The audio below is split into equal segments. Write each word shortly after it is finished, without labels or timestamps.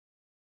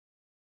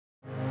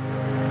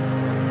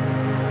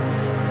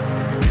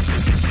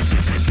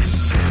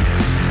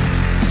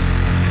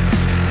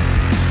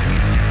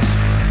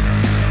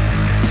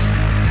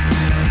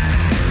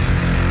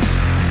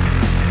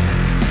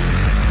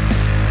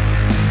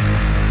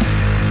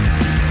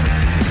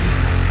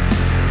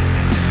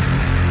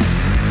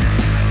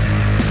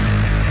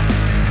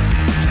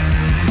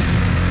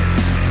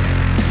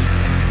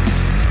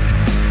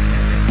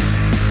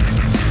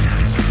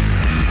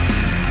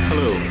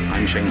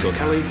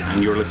Kelly,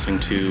 and you're listening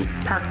to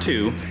part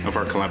 2 of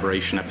our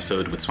collaboration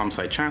episode with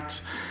Swampside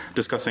Chats,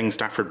 discussing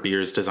Stafford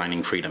Beer's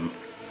Designing Freedom.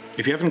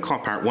 If you haven't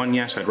caught part 1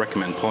 yet, I'd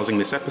recommend pausing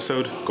this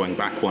episode, going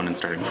back one and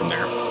starting from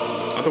there.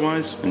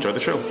 Otherwise, enjoy the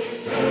show.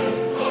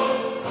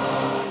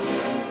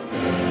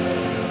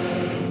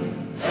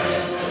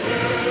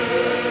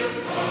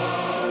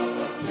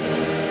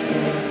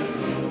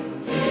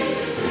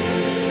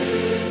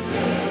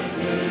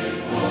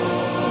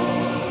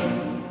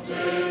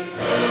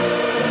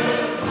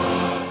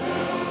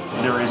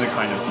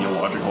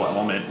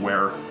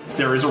 Where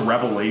there is a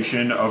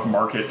revelation of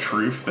market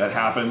truth that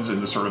happens in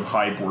the sort of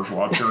high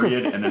bourgeois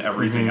period, and then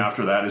everything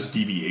after that is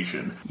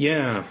deviation.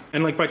 Yeah,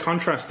 and like by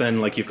contrast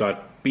then, like you've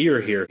got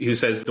Beer here, who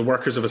says the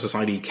workers of a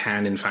society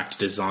can in fact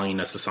design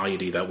a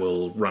society that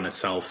will run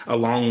itself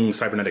along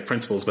cybernetic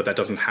principles, but that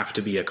doesn't have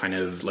to be a kind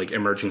of like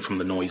emerging from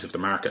the noise of the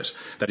market.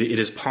 That it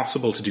is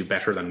possible to do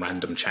better than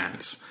random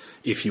chance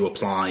if you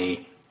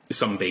apply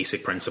some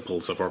basic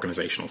principles of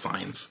organizational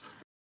science.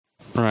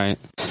 Right.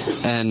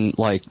 And,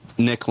 like,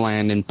 Nick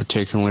Land in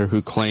particular,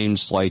 who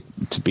claims, like,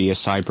 to be a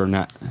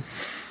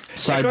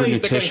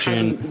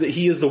cybernetician.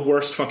 He is the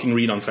worst fucking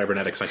read on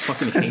cybernetics. I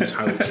fucking hate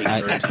how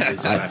ignorant he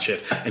is of that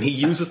shit. And he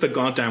uses the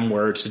goddamn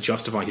word to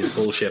justify his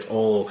bullshit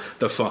all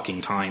the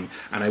fucking time.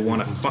 And I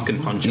want to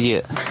fucking punch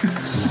him.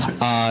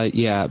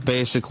 Yeah.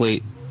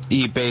 Basically,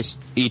 he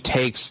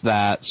takes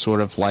that sort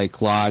of, like,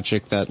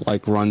 logic that,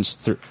 like, runs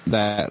through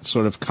that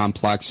sort of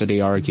complexity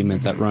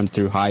argument that runs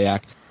through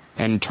Hayek,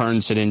 and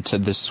turns it into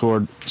this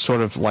sort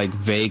of like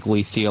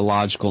vaguely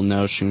theological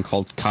notion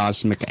called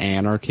cosmic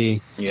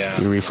anarchy. Yeah.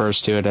 He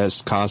refers to it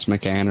as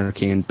cosmic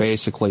anarchy, and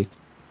basically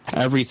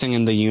everything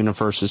in the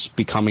universe is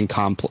becoming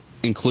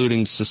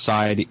including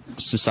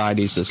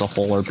societies as a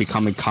whole are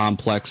becoming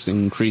complex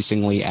and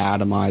increasingly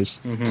atomized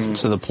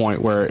to the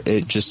point where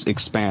it just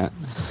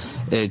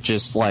it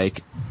just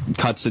like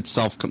cuts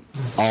itself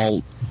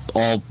all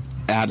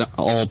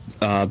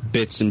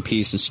bits and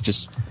pieces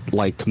just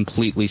like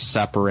completely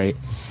separate.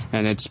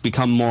 And it's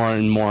become more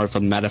and more of a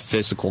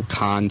metaphysical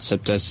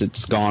concept as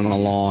it's gone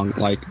along.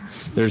 Like,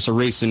 there's a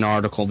recent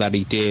article that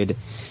he did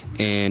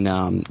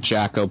in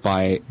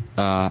Jacobite.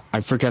 I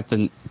forget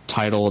the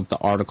title of the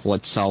article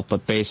itself,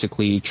 but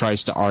basically he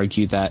tries to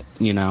argue that,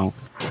 you know,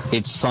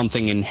 it's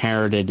something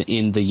inherited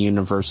in the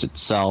universe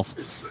itself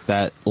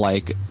that,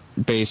 like,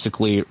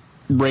 basically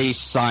race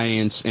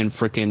science and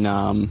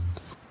frickin'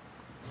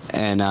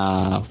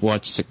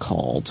 what's it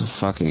called?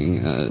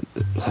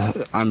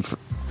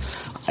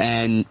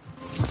 And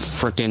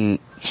frickin'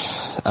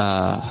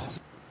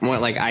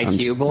 what, like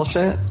IQ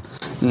bullshit?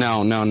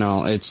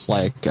 No. It's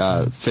like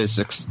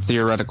physics,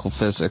 theoretical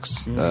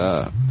physics,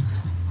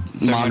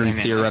 modern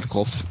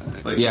theoretical.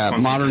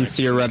 Modern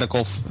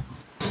theoretical.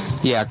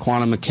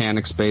 Quantum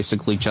mechanics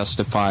basically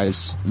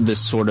justifies this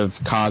sort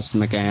of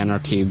cosmic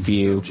anarchy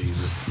view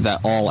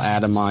that all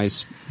of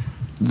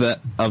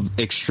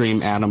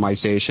extreme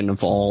atomization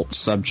of all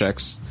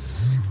subjects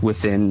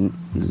within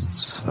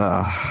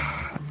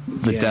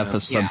the death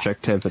of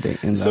subjectivity.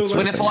 And so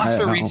when a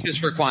philosopher reaches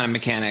for quantum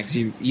mechanics,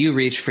 you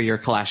reach for your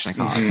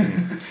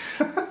Kalashnikov.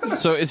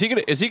 So is he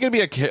gonna be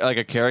a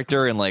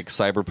character in like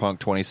Cyberpunk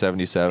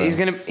 2077? He's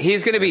gonna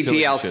be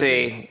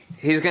DLC.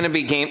 He's gonna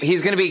be game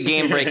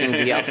breaking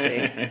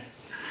DLC.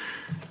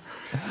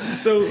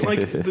 So,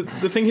 like,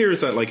 the thing here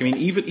is that, like, I mean,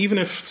 even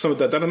if some of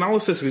that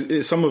analysis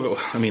is some of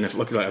it, I mean, if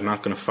look at that, I'm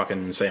not going to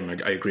fucking say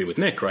I agree with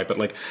Nick, right? But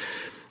like,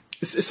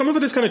 some of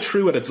it is kind of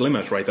true at its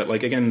limit, right? That,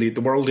 like, again,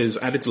 the world is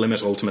at its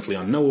limit ultimately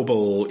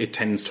unknowable. It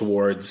tends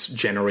towards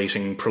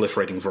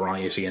proliferating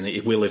variety, and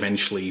it will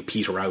eventually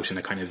peter out in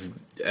a kind of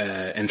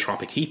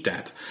entropic heat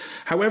death.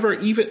 However,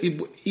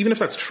 even if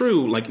that's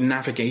true, like,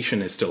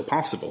 navigation is still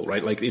possible,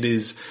 right? Like, it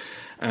is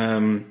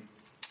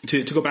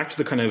to go back to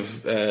the kind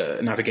of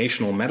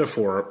navigational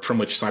metaphor from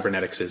which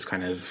cybernetics is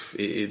kind of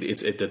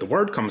the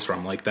word comes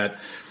from, like that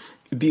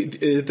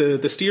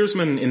the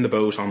steersman in the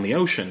boat on the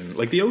ocean,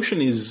 like the ocean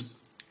is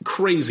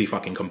crazy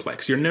fucking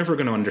complex. You're never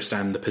going to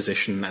understand the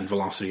position and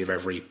velocity of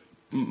every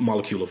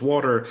molecule of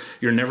water.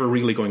 You're never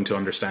really going to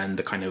understand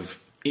the kind of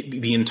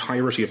the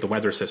entirety of the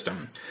weather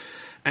system.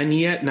 And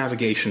yet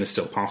navigation is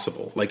still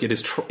possible. Like it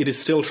is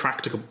still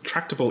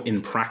tractable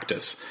in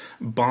practice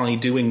by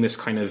doing this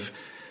kind of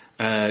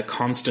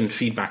constant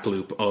feedback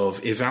loop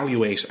of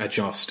evaluate,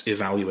 adjust,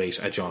 evaluate,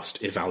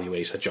 adjust,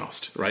 evaluate,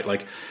 adjust, right?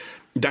 Like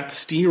that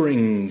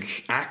steering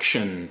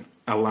action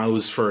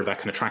allows for that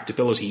kind of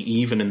tractability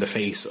even in the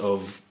face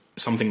of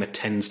something that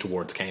tends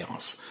towards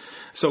chaos.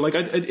 So like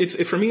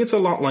for me it's a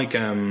lot like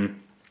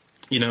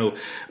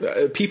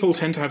people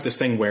tend to have this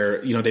thing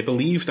where, they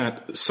believe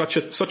that such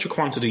a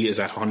quantity is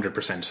at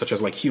 100%, such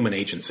as like human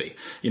agency.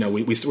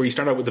 We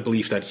start out with the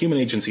belief that human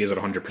agency is at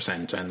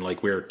 100% and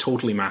like we're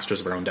totally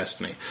masters of our own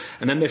destiny.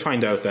 And then they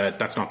find out that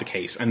that's not the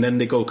case. And then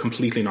they go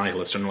completely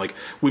nihilist and like,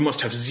 we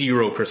must have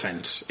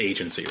 0%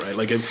 agency, right?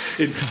 Like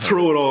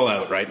throw it all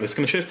out, right? This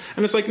kind of shit.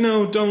 And it's like,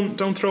 no,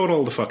 don't throw it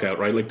all the fuck out,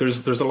 right? Like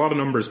there's a lot of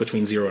numbers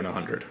between 0 and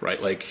 100, right?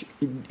 Like,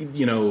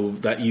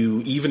 that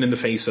you, even in the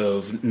face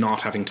of not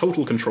having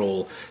total control,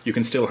 control, you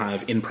can still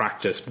have, in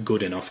practice,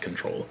 good enough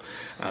control.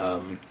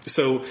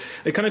 So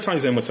it kind of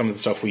ties in with some of the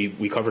stuff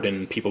we covered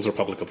in People's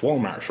Republic of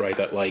Walmart, right?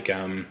 That, like,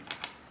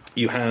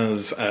 you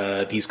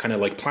have these kind of,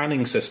 like,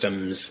 planning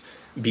systems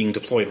being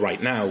deployed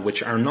right now,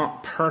 which are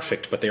not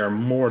perfect, but they are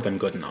more than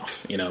good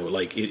enough, you know,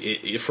 like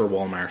for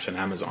Walmart and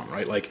Amazon,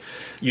 right? Like,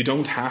 you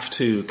don't have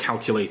to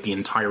calculate the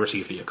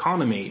entirety of the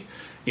economy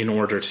in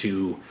order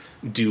to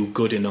do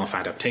good enough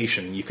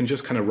adaptation. You can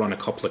just kind of run a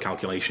couple of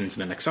calculations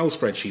in an Excel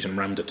spreadsheet and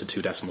round it to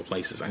 2 decimal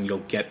places, and you'll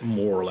get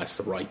more or less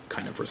the right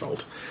kind of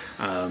result.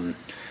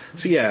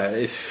 So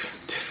yeah,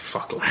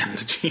 fuck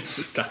Land.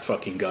 Jesus, that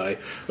fucking guy.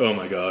 Oh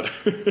my god.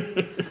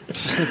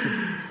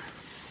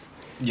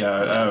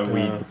 Yeah,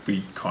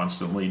 we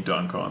constantly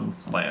dunk on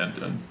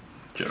Land and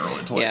General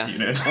Intellect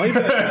Unit.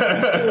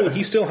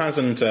 He still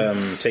hasn't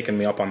taken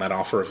me up on that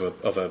offer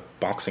of a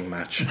boxing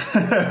match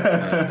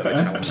that I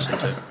challenged him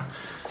to.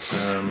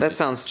 That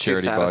sounds too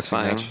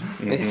satisfying.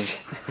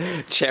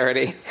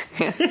 Charity.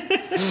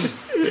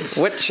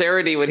 What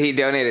charity would he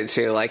donate it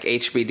to? Like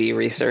HBD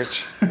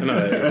research?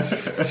 No,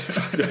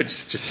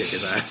 just kick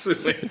his ass.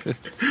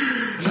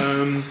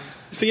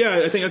 So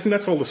yeah, I think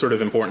that's all the sort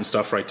of important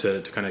stuff, right?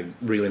 To kind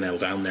of really nail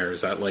down there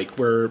is that, like,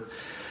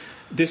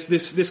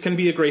 this can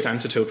be a great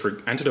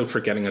antidote for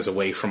getting us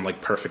away from,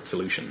 like, perfect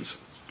solutions.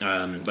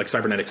 Like,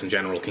 cybernetics in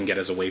general can get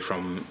us away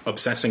from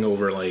obsessing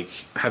over, like,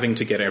 having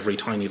to get every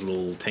tiny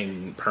little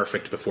thing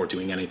perfect before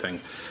doing anything.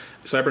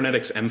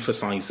 Cybernetics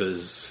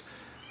emphasizes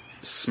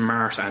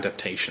smart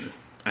adaptation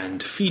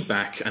and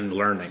feedback and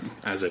learning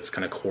as its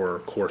kind of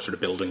core sort of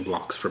building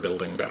blocks for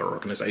building better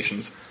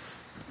organizations.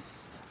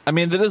 I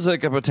mean, that is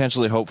like a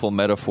potentially hopeful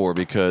metaphor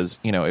because,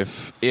 you know,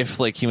 if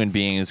like human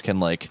beings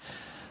can, like,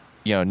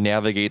 you know,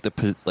 navigate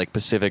the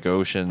Pacific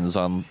Oceans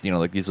on, you know,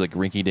 like these like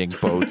rinky-dink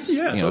boats,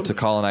 yeah, you know, to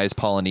colonize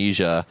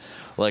Polynesia,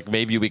 like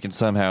maybe we can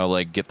somehow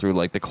like get through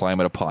like the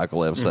climate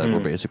apocalypse that we're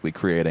basically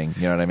creating.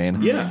 You know what I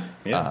mean?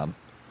 Yeah.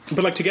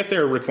 But, like, to get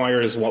there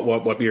requires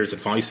what Beer's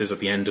advice is at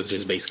the end is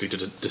just basically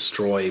to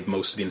destroy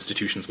most of the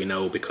institutions we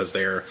know because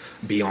they're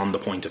beyond the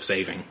point of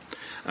saving.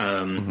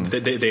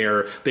 They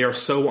are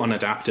so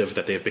unadaptive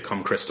that they've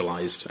become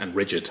crystallized and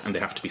rigid, and they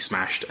have to be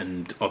smashed,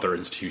 and other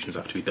institutions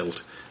have to be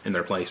built in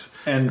their place.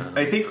 And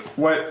I think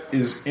what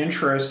is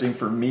interesting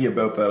for me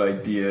about that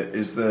idea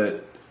is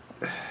that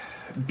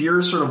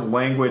Beer's sort of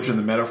language and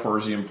the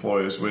metaphors he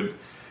employs would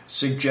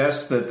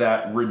suggest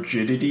that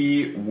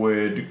rigidity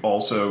would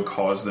also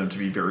cause them to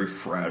be very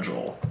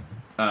fragile.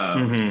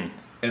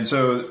 And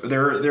so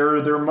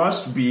there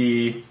must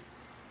be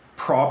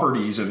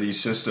properties of these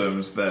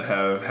systems that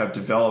have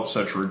developed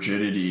such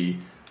rigidity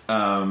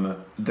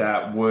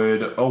that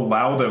would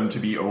allow them to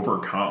be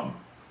overcome,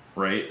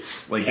 right?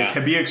 Like, it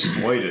can be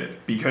exploited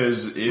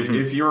because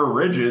if you're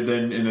rigid,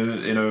 then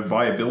in a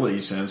viability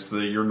sense,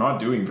 that you're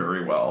not doing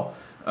very well.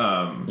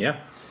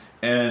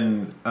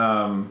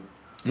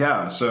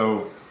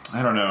 So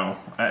I don't know.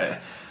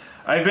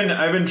 I've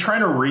been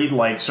trying to read,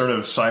 like, sort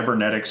of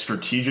cybernetic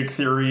strategic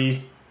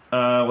theory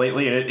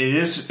lately. It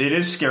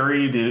is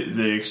scary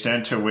the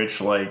extent to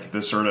which, like,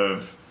 the sort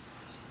of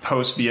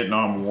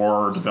post-Vietnam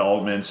War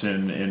developments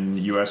in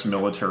U.S.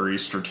 military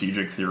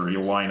strategic theory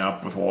line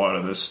up with a lot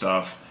of this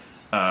stuff.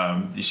 You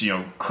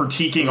know,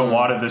 critiquing a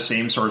lot of the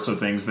same sorts of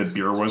things that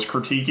Beer was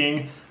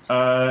critiquing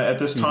at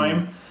this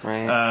time.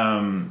 Right.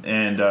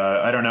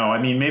 I don't know. I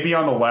mean, maybe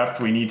on the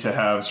left we need to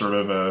have sort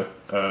of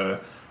a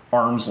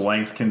arm's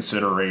length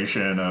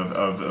consideration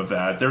of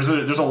that. There's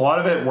a lot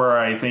of it where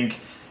I think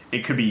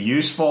it could be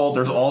useful.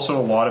 There's also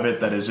a lot of it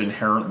that is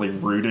inherently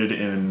rooted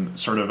in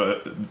sort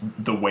of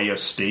the way a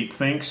state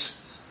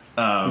thinks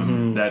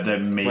that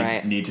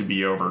may need to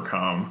be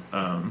overcome.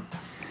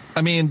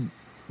 I mean,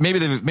 maybe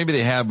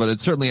they have, but it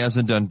certainly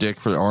hasn't done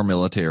dick for our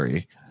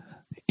military.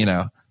 You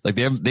know, like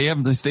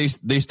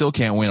they still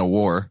can't win a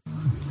war.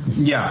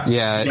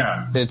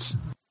 Yeah.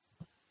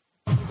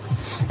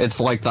 It's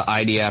like the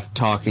IDF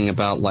talking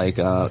about, like,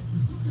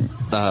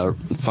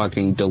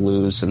 fucking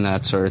Deleuze and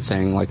that sort of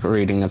thing, like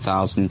reading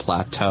 1,000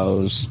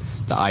 Plateaus,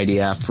 the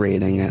IDF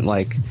reading it.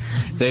 Like,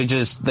 they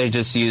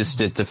just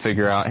used it to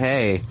figure out,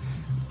 hey,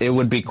 it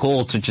would be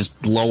cool to just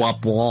blow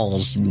up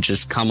walls and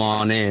just come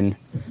on in.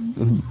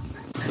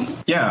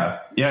 Yeah.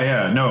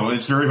 No,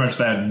 it's very much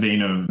that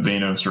vein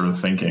of sort of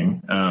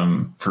thinking,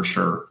 for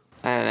sure.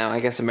 I don't know. I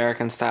guess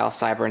American-style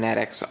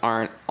cybernetics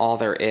aren't all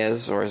there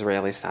is, or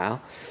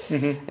Israeli-style.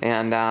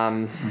 And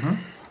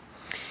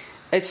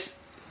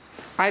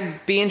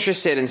I'd be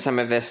interested in some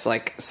of this,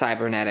 like,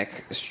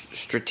 cybernetic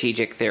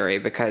strategic theory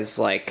because,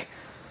 like,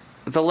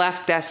 the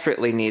left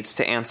desperately needs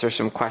to answer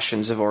some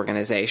questions of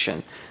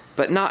organization,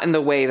 but not in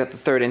the way that the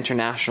Third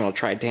International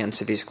tried to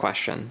answer these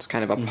questions,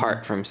 kind of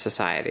apart from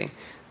society.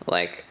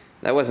 Like,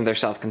 that wasn't their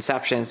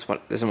self-conception.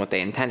 It isn't what they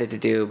intended to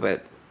do,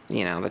 but,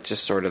 you know, that's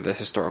just sort of the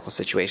historical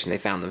situation they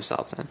found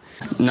themselves in.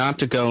 Not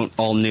to go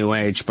all new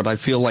age, but I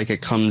feel like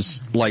it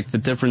comes, like, the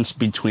difference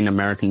between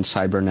American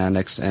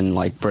cybernetics and,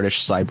 like,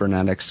 British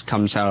cybernetics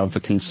comes out of a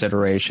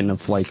consideration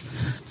of, like,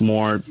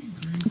 more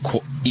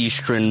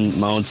Eastern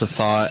modes of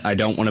thought. I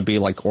don't want to be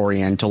like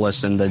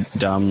Orientalist in the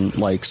dumb,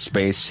 like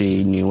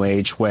spacey New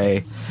Age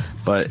way,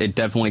 but it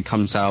definitely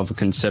comes out of a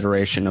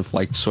consideration of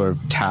like sort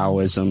of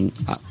Taoism,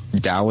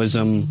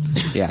 Taoism,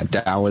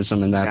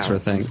 and that sort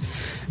of thing.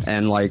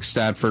 And like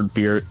Stafford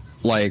Beer,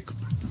 like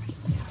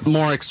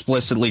more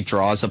explicitly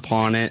draws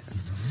upon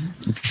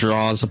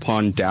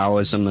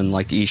Taoism and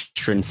like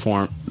Eastern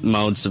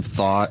modes of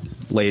thought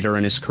later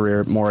in his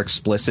career more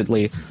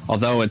explicitly,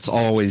 although it's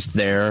always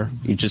there.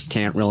 You just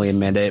can't really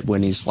admit it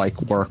when he's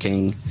like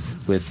working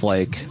with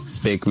like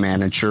big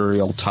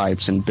managerial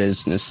types and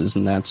businesses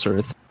and that sort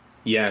of thing.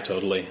 Yeah,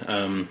 totally.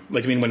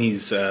 Like, I mean, when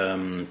he's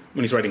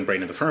writing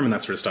Brain of the Firm and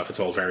that sort of stuff, it's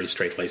all very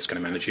straight-laced kind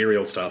of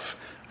managerial stuff.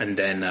 And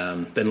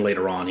then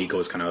later on, he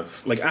goes kind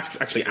of like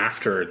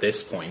after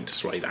this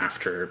point, right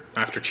after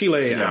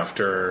Chile,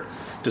 after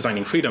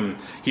Designing Freedom,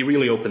 he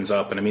really opens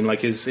up. And I mean,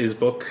 like his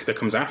book that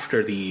comes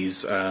after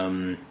these,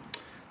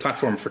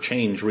 Platform for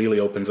Change, really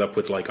opens up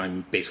with like,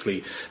 I'm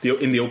basically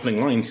in the opening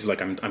lines, he's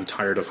like, I'm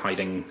tired of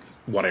hiding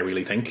what I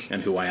really think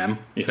and who I am,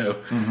 you know.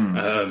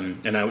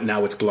 Mm-hmm. And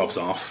now it's gloves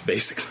off,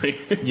 basically.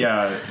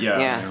 Yeah. You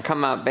know?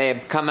 Come out,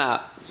 babe. Come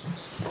out.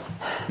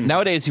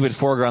 Nowadays, he would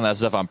foreground that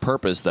stuff on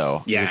purpose,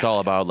 though. Yeah. It's all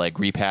about, like,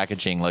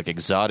 repackaging, like,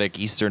 exotic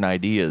Eastern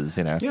ideas,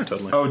 you know? Yeah,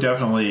 totally. Oh,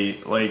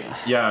 definitely. Like,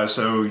 yeah,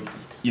 so,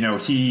 you know,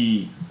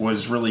 he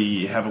was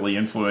really heavily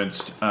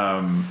influenced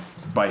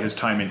by his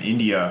time in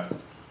India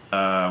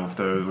with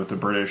the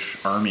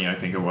British Army, I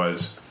think it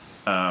was.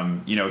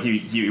 You know,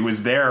 he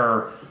was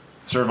there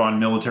sort of on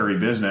military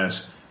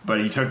business,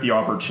 but he took the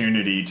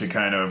opportunity to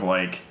kind of,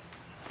 like,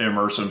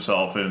 immerse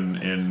himself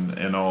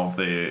in all of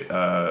the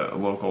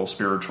local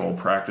spiritual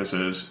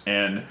practices,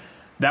 and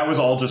that was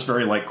all just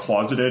very like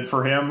closeted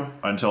for him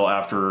until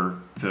after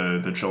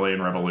the Chilean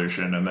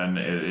Revolution, and then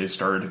it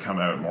started to come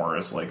out more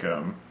as like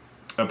a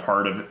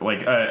part of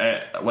like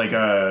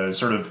a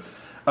sort of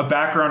a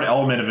background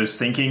element of his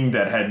thinking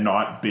that had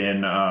not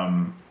been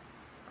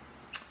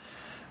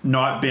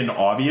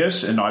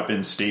obvious and not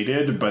been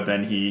stated, but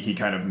then he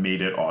kind of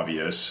made it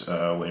obvious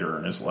later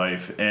in his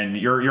life. And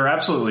you're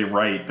absolutely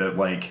right that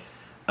like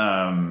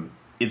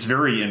it's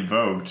very in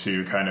vogue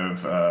to kind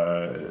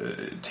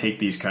of take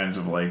these kinds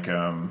of like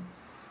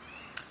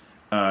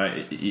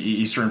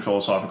Eastern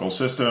philosophical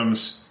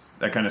systems,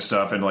 that kind of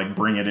stuff, and like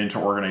bring it into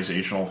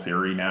organizational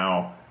theory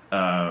now.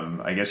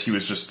 I guess he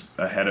was just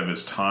ahead of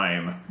his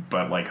time,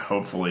 but like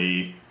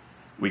hopefully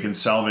we can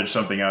salvage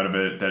something out of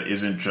it that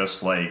isn't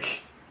just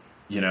like,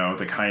 you know,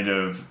 the kind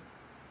of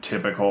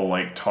typical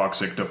like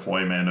toxic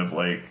deployment of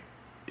like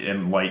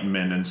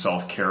enlightenment and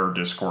self-care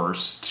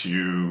discourse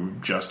to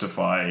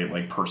justify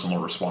like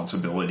personal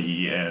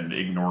responsibility and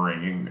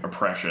ignoring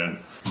oppression.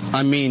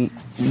 I mean,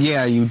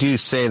 yeah, you do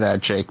say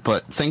that, Jake,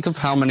 but think of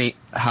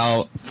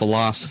how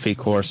philosophy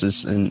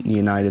courses in the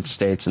United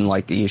States and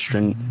like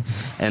Eastern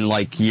and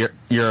like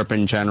Europe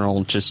in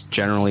general just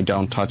generally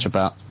don't touch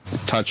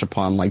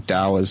upon like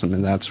Taoism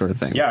and that sort of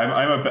thing. Yeah,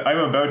 I'm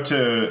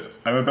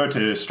about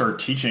to start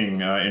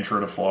teaching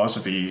Intro to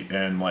Philosophy,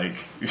 and like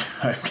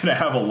I'm gonna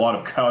have a lot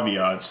of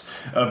caveats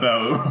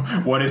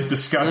about what is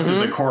discussed in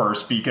the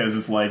course, because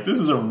it's like this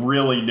is a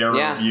really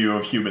narrow view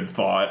of human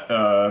thought.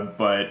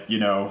 But you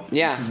know,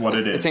 this is what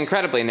it is. It's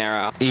incredibly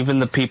narrow. Even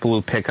the people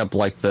who pick up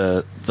like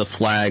the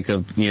flag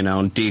of, you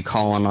know,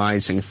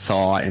 decolonizing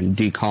thought and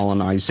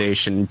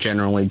decolonization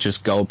generally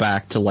just go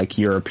back to like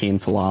European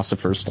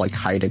philosophers like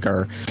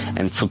Heidegger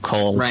and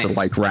Foucault to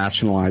like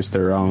rationalize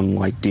their own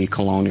like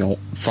decolonial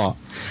thought,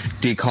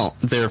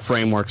 their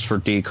frameworks for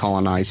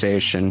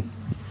decolonization,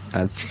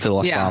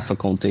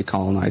 philosophical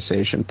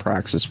decolonization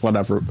praxis,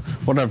 whatever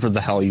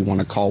the hell you want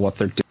to call what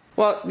they're doing.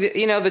 Well,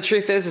 you know, the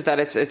truth is that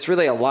it's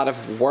really a lot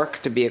of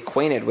work to be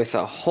acquainted with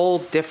a whole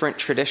different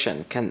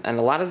tradition, and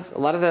a lot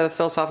of the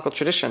philosophical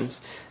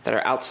traditions that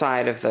are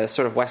outside of the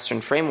sort of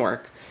Western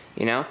framework.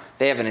 You know,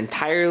 they have an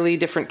entirely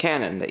different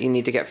canon that you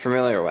need to get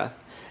familiar with.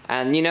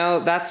 And, you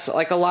know, that's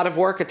like a lot of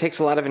work. It takes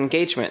a lot of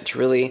engagement to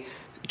really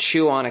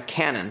chew on a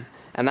canon.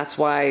 And that's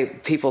why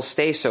people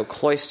stay so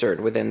cloistered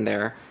within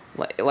their,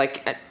 I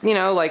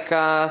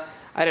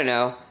don't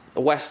know,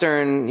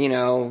 Western, you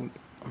know,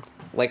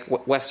 like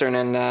Western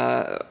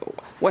and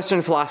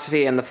Western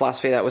philosophy and the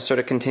philosophy that was sort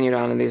of continued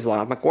on in the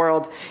Islamic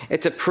world.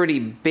 It's a pretty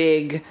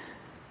big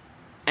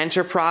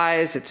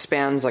enterprise. It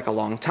spans like a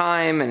long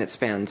time, and it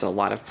spans a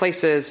lot of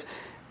places.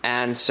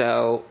 And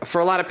so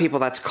for a lot of people,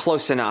 that's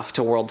close enough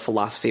to world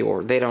philosophy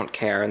where they don't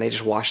care and they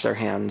just wash their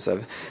hands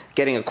of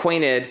getting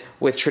acquainted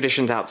with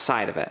traditions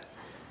outside of it.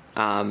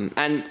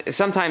 And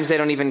sometimes they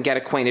don't even get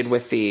acquainted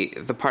with the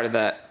part of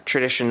the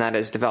tradition that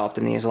is developed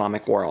in the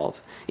Islamic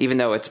world, even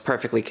though it's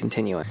perfectly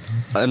continuous.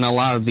 And a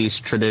lot of these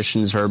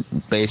traditions are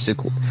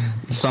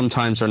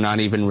sometimes are not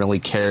even really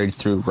carried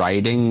through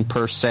writing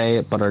per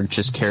se, but are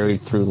just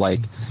carried through like,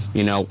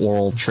 you know,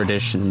 oral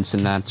traditions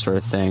and that sort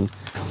of thing,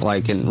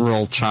 like in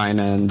rural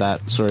China and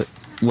that sort of,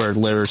 where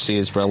literacy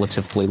is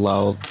relatively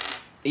low.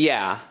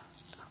 Yeah.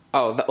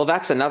 Oh, well,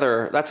 that's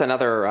another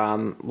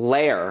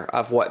layer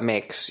of what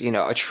makes, you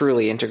know, a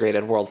truly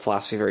integrated world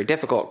philosophy very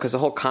difficult, because the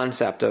whole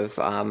concept of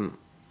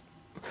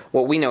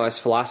what we know as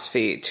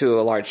philosophy to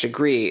a large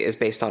degree is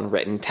based on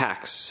written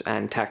texts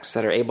and texts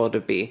that are able to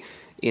be,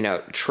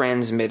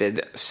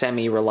 transmitted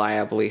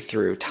semi-reliably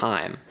through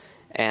time.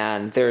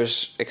 And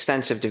there's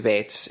extensive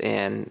debates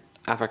in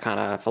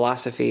Africana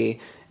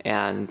philosophy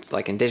and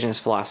like indigenous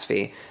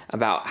philosophy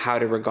about how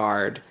to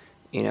regard,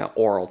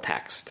 oral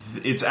text.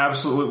 It's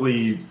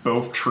absolutely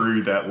both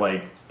true that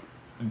like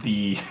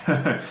the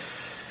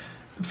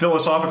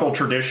philosophical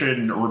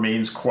tradition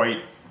remains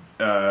quite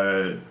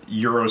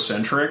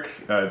Eurocentric.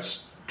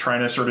 It's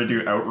trying to sort of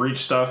do outreach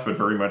stuff, but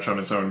very much on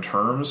its own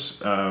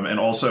terms. And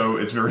also,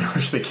 it's very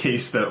much the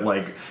case that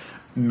like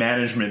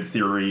management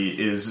theory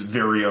is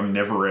very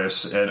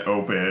omnivorous and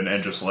open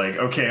and just like,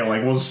 okay,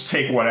 like we'll just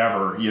take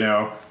whatever,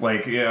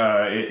 like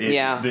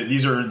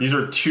these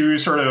are two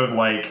sort of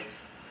like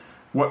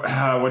what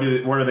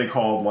are they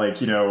called, like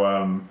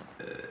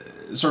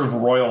sort of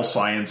royal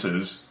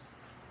sciences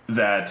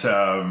that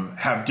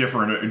have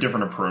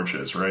different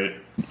approaches, right?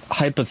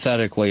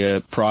 Hypothetically,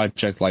 a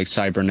project like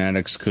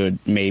cybernetics could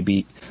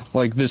maybe,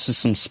 like, this is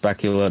some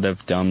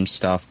speculative dumb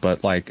stuff,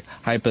 but like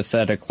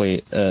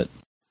hypothetically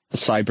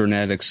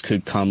cybernetics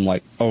could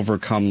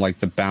overcome like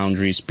the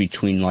boundaries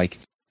between like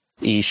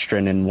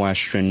Eastern and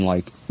Western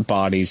like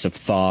bodies of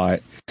thought,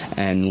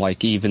 and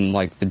like even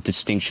like the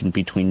distinction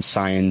between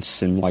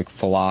science and like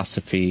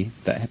philosophy,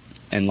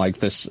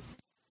 that's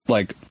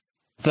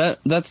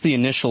the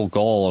initial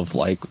goal of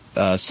like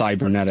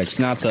cybernetics,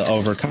 not the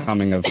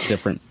overcoming of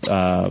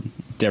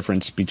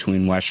difference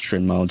between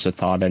Western modes of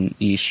thought and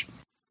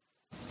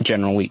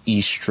generally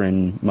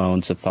Eastern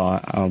modes of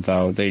thought,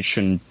 although they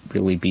shouldn't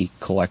really be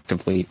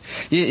collectively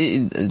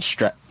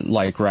ratified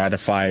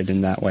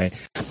in that way.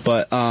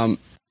 But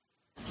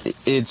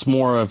it's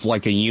more of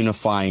like a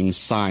unifying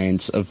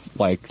science of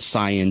like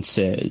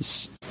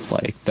sciences.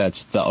 Like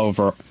that's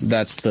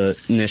the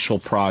initial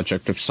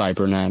project of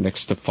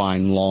cybernetics, to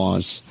find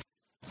laws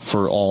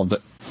for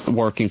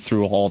working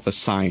through all the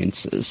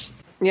sciences.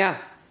 Yeah.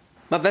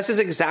 But this is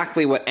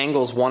exactly what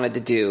Engels wanted to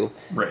do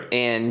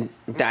in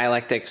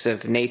Dialectics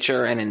of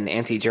Nature and in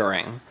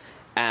Anti-Düring.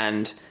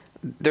 And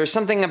there's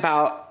something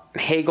about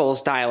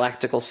Hegel's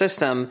dialectical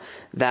system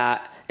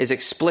that is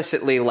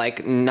explicitly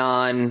like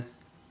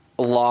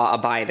non-law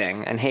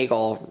abiding. And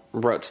Hegel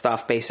wrote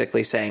stuff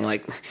basically saying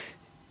like,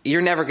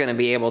 you're never going to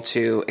be able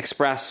to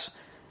express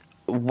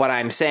what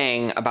I'm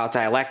saying about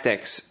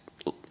dialectics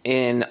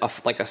in a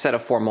set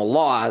of formal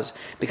laws,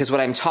 because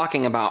what I'm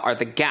talking about are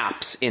the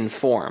gaps in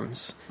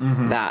forms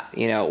that,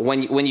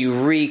 when you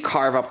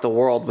re-carve up the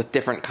world with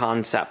different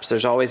concepts,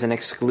 there's always an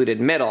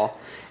excluded middle.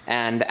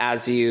 And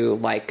as you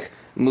like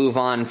move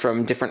on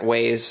from different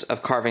ways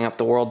of carving up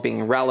the world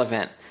being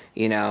relevant,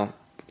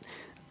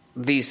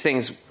 these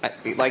things,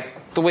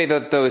 like the way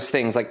that those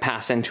things like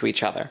pass into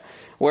each other.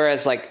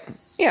 Whereas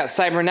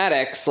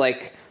cybernetics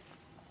like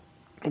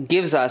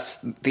gives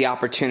us the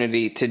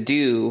opportunity to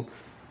do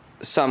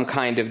some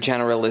kind of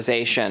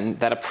generalization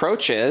that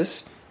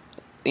approaches,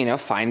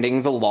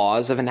 finding the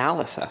laws of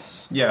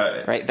analysis.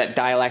 Yeah. Right? That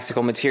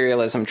dialectical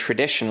materialism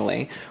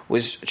traditionally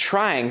was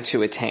trying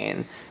to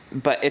attain.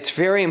 But it's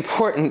very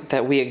important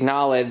that we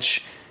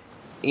acknowledge,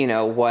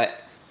 what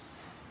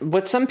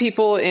some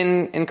people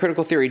in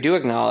critical theory do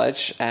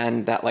acknowledge,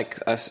 and that the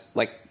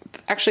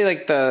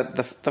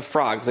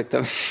frogs, like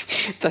the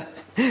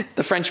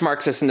French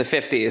Marxists in the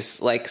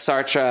 50s, like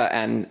Sartre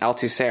and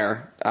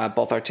Althusser,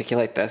 both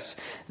articulate this,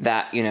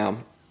 that,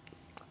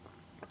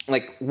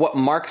 like what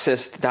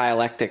Marxist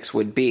dialectics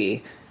would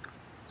be,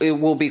 it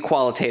will be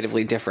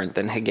qualitatively different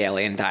than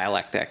Hegelian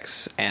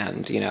dialectics.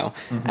 And,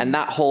 and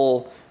that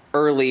whole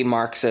early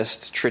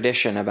Marxist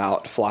tradition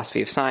about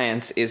philosophy of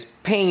science is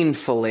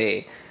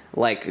painfully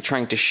like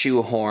trying to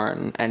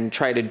shoehorn and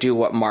try to do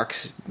what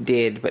Marx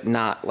did, but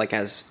not like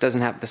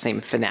doesn't have the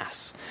same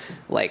finesse.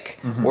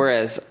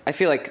 Whereas I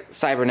feel like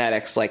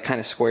cybernetics like kind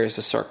of squares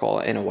the circle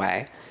in a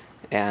way,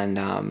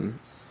 and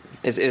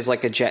is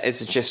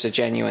just a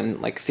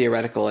genuine like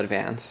theoretical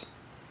advance.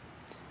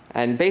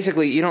 And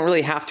basically, you don't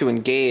really have to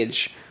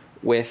engage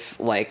with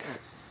like,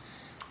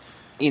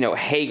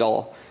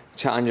 Hegel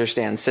to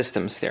understand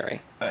systems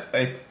theory.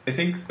 I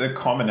think the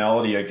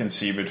commonality I can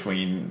see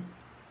between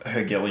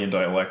Hegelian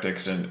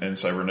dialectics and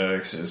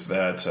cybernetics is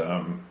that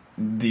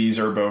these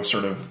are both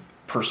sort of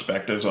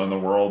perspectives on the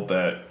world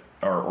that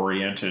are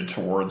oriented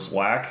towards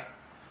lack,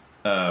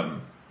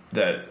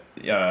 that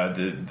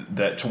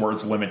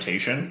towards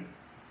limitation,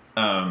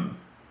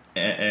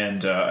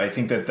 and I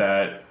think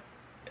that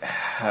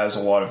has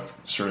a lot of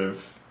sort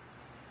of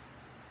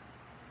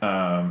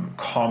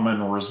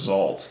common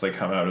results that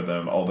come out of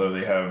them, although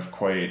they have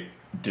quite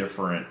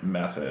different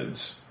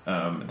methods.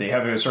 They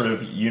have a sort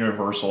of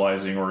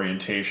universalizing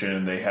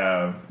orientation. They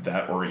have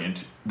that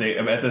They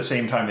at the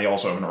same time they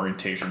also have an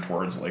orientation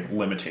towards like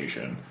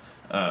limitation.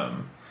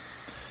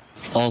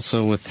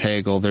 Also, with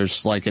Hegel,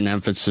 there's like an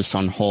emphasis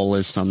on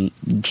holism,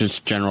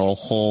 just general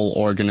whole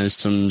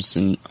organisms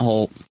and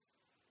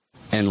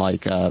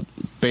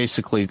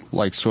basically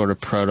like sort of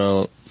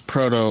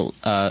proto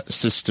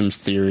systems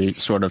theory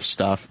sort of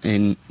stuff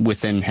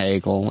within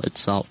Hegel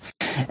itself.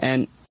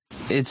 And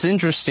it's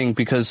interesting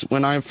because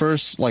when I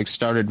first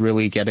started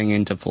really getting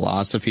into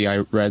philosophy, I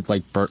read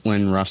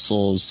Bertrand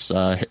Russell's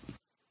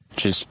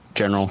just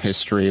general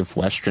history of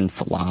Western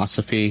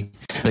philosophy,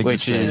 Big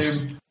which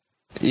mistake.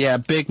 is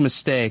big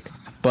mistake,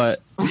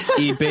 but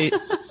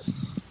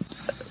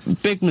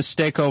big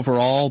mistake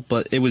overall.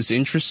 But it was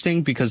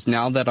interesting because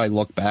now that I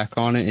look back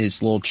on it,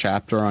 his little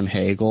chapter on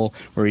Hegel,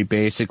 where he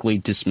basically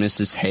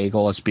dismisses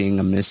Hegel as being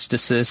a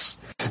mysticist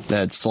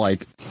that's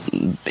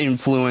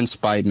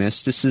influenced by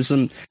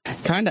mysticism,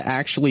 kind of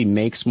actually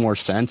makes more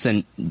sense,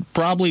 and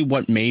probably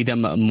what made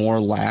him a more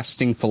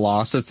lasting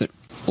philosopher,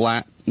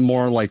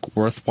 more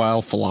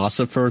worthwhile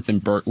philosopher than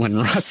Bertrand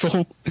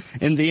Russell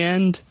in the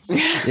end.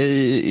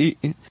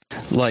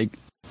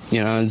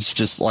 It's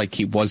just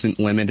he wasn't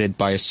limited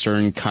by a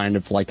certain kind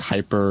of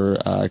hyper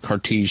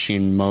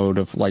Cartesian mode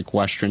of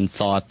Western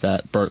thought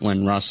that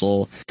Bertrand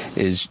Russell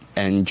is,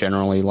 and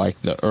generally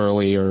the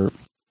earlier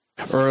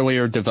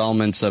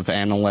developments of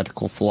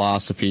analytical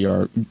philosophy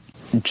are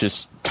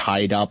just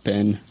tied up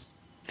in.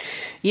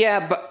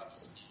 Yeah, but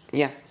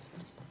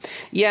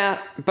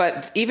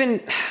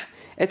even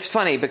it's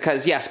funny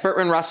because yes,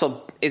 Bertrand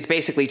Russell is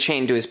basically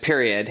chained to his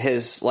period.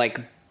 His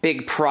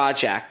big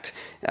project,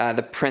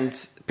 the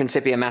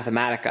Principia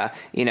Mathematica,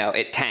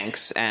 it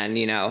tanks, and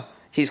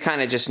he's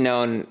kind of just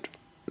known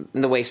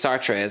the way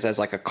Sartre is as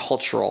a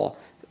cultural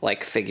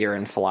figure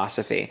in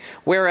philosophy.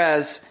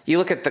 Whereas you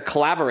look at the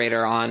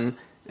collaborator on,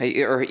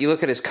 or you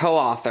look at his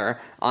co-author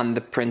on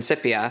the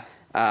Principia,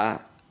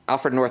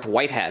 Alfred North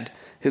Whitehead,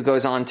 who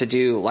goes on to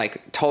do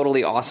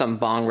totally awesome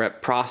bong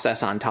rip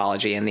process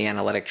ontology in the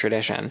analytic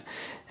tradition.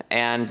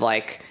 And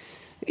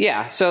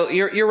so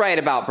you're right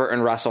about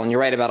Bertrand Russell, and you're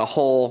right about a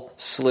whole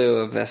slew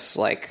of this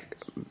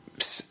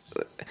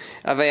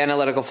of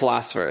analytical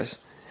philosophers.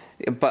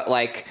 But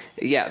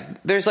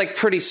there's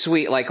pretty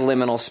sweet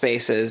liminal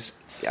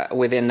spaces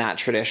within that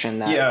tradition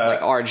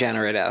that are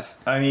generative.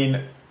 I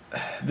mean,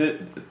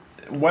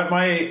 what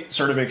my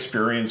sort of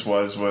experience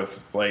was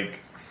with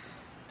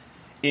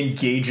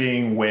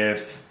engaging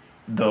with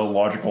the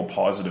logical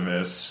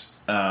positivists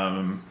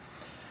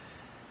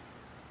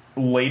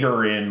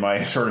later in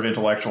my sort of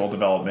intellectual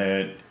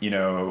development,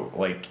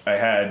 I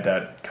had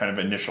that kind of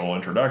initial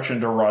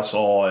introduction to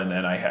Russell, and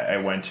then I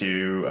went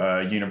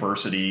to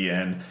university,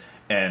 and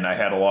I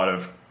had a lot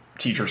of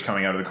teachers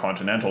coming out of the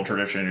continental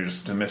tradition who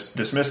just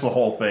dismissed the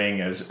whole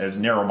thing as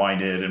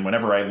narrow-minded. And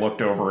whenever I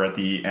looked over at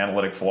the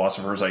analytic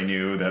philosophers I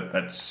knew,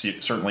 that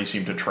certainly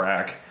seemed to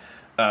track.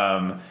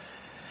 And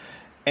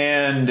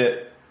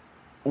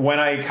when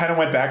I kind of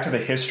went back to the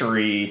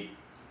history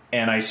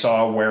and I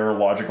saw where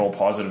logical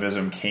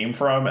positivism came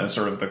from and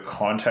sort of the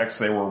context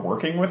they were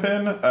working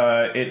within,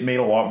 it made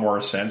a lot more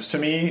sense to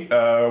me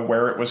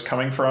where it was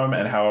coming from,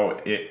 and how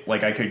it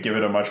I could give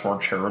it a much more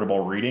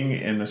charitable reading,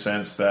 in the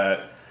sense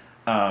that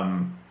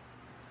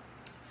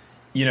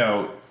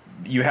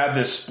you had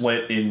this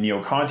split in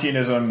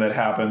Neo-Kantianism that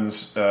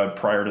happens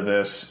prior to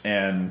this,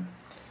 and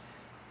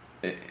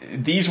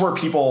these were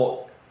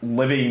people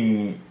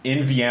living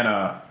in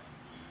Vienna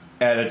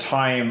at a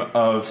time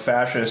of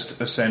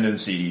fascist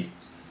ascendancy.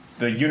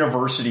 The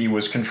university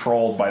was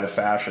controlled by the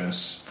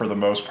fascists for the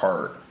most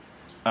part.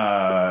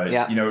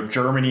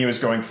 Germany was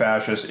going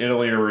fascist,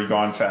 Italy had already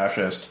gone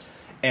fascist,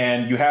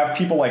 and you have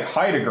people like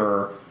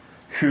Heidegger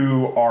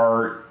who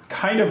are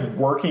kind of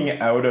working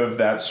out of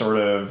that sort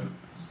of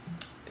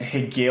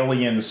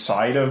Hegelian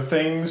side of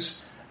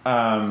things.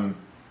 Not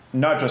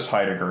just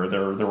Heidegger,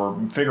 there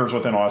were figures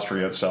within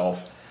Austria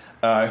itself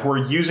who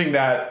are using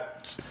that.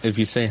 If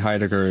you say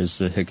Heidegger is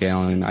the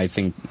Hegelian, I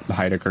think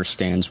Heidegger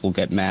stands will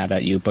get mad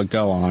at you, but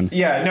go on.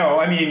 Yeah, no,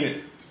 I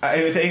mean,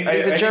 I think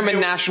he's a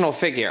German national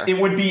figure. It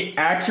would be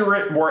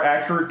more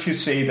accurate to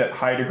say that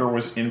Heidegger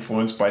was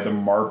influenced by the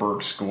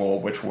Marburg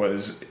School, which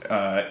was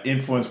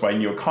influenced by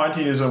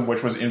Neo-Kantianism,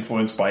 which was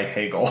influenced by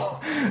Hegel.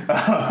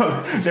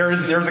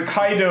 There's a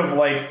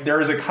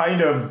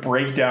kind of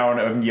breakdown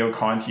of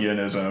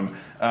Neo-Kantianism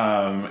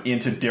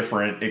into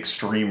different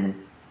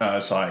extreme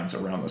sides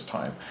around this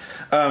time.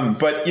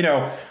 But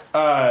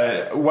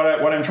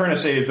what I'm trying to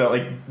say is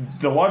that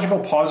the logical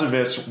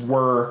positivists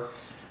were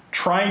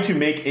trying to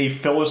make a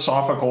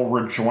philosophical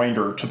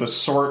rejoinder to the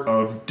sort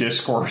of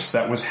discourse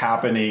that was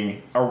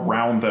happening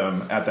around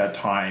them at that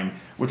time,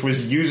 which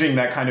was using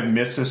that kind of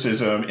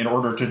mysticism in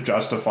order to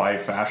justify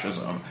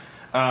fascism.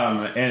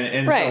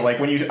 And right. So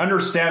when you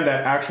understand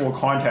that actual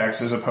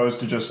context, as opposed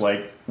to just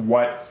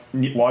what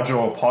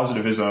logical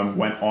positivism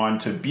went on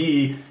to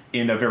be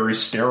in a very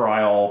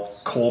sterile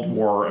Cold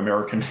War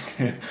American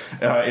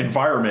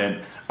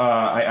environment,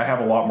 I have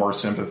a lot more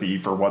sympathy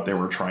for what they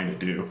were trying to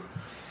do.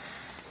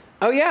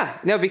 Oh, yeah.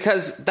 No,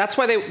 because that's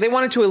why they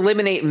wanted to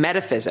eliminate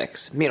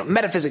metaphysics.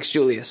 Metaphysics,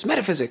 Julius.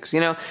 Metaphysics,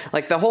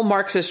 the whole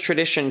Marxist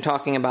tradition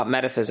talking about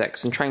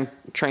metaphysics and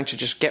trying to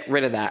just get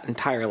rid of that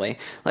entirely.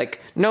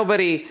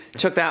 Nobody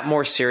took that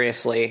more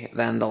seriously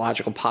than the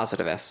logical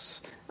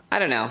positivists. I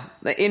don't know.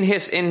 In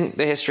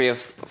the history of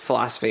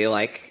philosophy,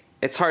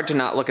 it's hard to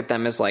not look at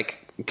them as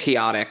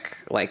chaotic,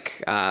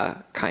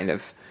 kind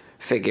of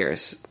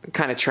figures.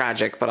 Kind of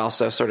tragic, but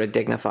also sort of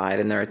dignified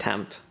in their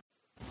attempt.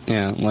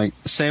 Yeah, like,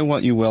 say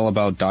what you will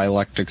about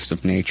dialectics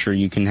of nature,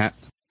 you can have...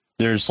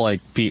 There's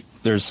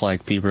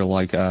people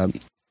like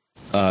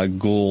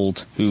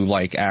Gould who,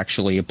 like,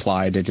 actually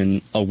applied it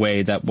in a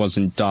way that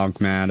wasn't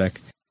dogmatic.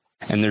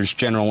 And there's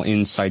general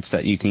insights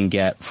that you can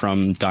get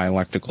from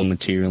dialectical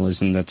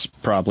materialism that's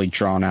probably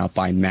drawn out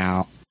by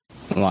Mao.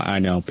 Well, I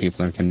know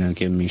people are going to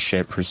give me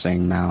shit for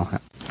saying Mao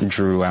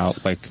drew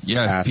out, like,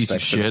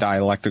 aspects of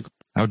dialectical...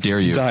 How dare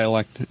you?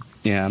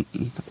 Yeah.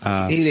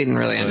 He didn't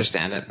really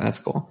understand it. That's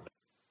cool.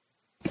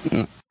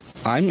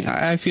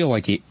 I feel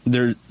like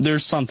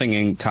there's something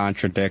in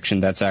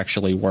contradiction that's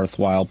actually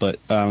worthwhile, but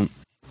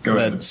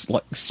that's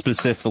like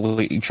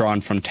specifically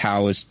drawn from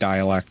Taoist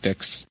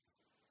dialectics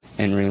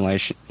in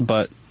relation.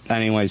 But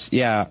anyways,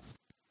 yeah,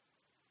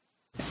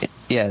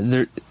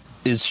 there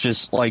is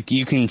just like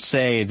you can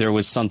say there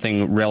was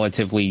something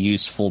relatively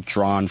useful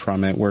drawn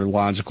from it, where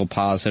logical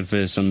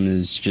positivism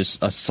is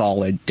just a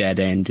solid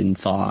dead end in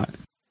thought.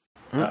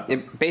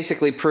 It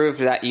basically proved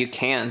that you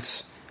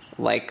can't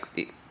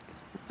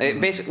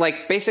It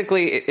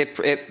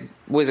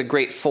was a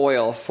great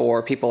foil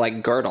for people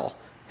like Gödel,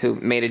 who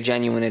made a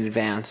genuine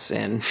advance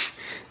in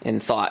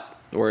thought.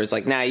 Whereas,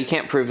 like, you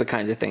can't prove the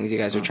kinds of things you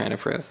guys are trying to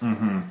prove.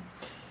 Mm-hmm.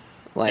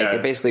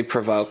 It basically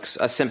provokes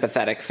a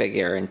sympathetic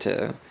figure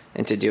into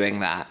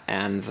doing that.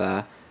 And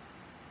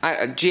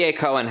G.A.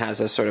 Cohen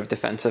has a sort of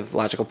defense of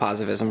logical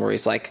positivism where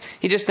he's like,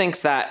 he just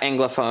thinks that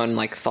Anglophone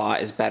like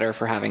thought is better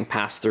for having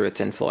passed through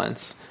its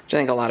influence, which I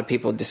think a lot of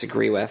people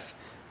disagree with,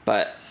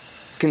 but.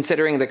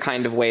 Considering the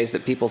kind of ways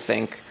that people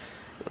think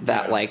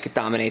that like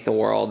dominate the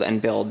world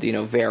and build,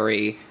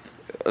 very,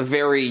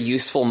 very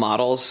useful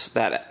models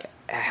that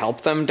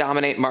help them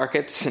dominate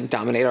markets and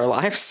dominate our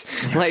lives.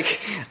 Like,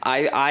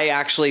 I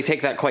actually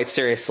take that quite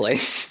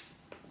seriously.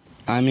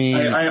 I mean,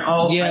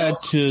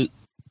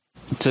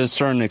 to a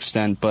certain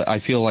extent, but I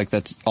feel like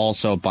that's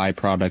also a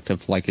byproduct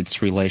of like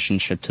its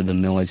relationship to the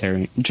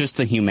military, just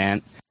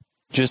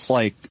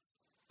like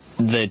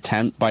the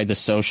attempt by the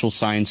social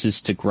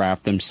sciences to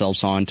graft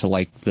themselves onto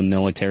like the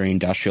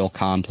military-industrial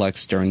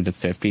complex during the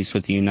 50s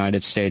with the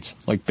United States.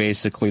 Like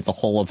basically the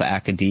whole of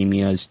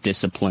academia is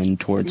disciplined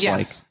towards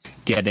like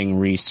getting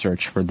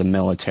research for the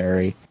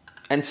military.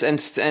 And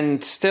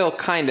still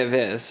kind of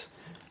is.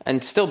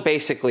 And still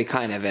basically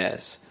kind of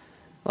is.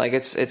 Like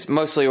it's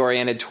mostly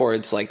oriented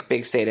towards like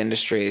big state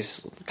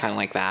industries, kind of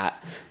like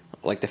that,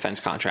 like defense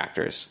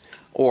contractors,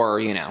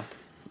 or,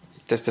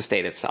 just the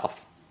state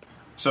itself.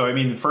 So, I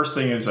mean, the first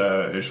thing is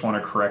I just want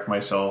to correct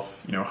myself.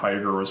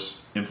 Heidegger was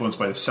influenced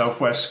by the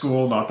Southwest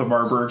School, not the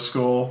Marburg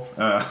School.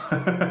 But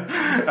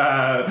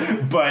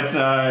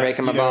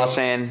breaking my balls,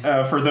 saying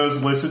for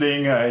those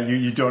listening,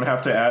 you don't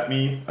have to at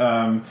me.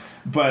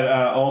 But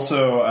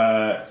also,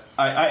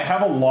 I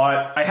have a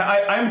lot.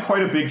 I'm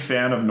quite a big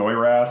fan of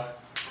Neurath.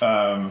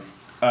 And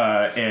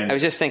I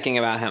was just thinking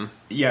about him.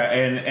 Yeah,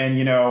 and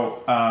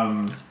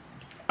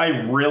I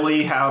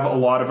really have a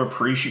lot of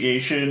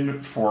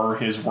appreciation for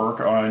his work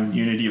on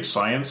Unity of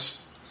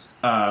Science,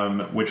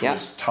 which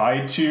was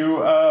tied to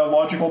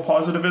logical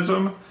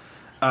positivism,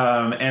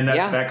 and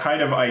that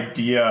kind of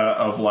idea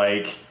of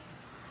like,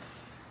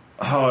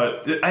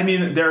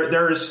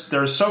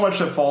 there's so much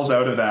that falls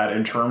out of that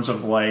in terms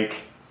of like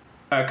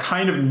a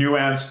kind of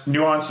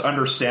nuanced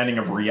understanding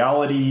of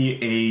reality,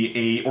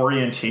 a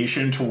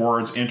orientation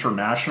towards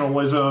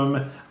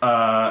internationalism,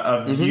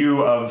 a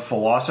view of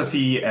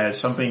philosophy as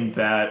something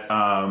that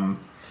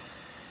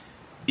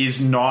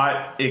is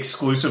not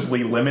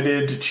exclusively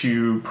limited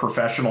to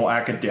professional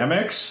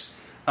academics.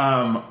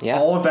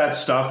 All of that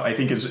stuff I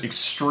think is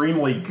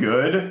extremely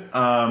good,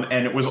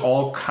 and it was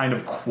all kind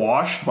of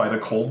quashed by the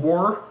Cold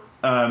War.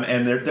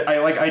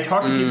 I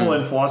talk to people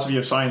in philosophy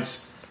of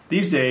science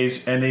these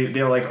days, and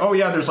they're like, oh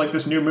yeah, there's like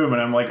this new movement.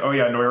 I'm like, oh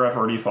yeah, Neurath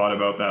already thought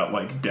about that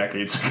like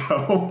decades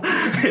ago.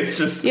 It's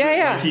just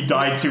he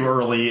died too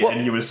early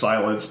and he was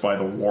silenced by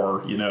the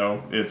war.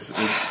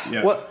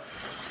 Well,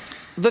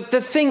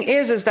 the thing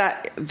is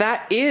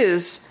that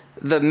is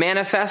the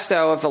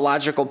manifesto of the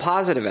logical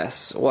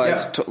positivists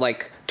was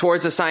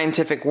towards a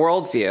scientific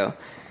worldview.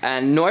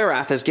 And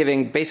Neurath is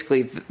giving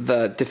basically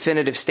the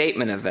definitive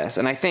statement of this.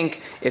 And I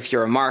think if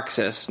you're a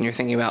Marxist and you're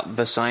thinking about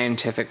the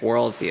scientific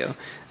worldview,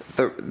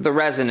 the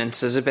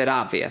resonance is a bit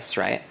obvious,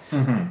 right?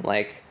 Mm-hmm.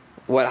 Like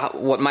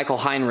what Michael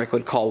Heinrich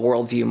would call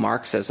worldview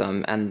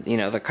Marxism, and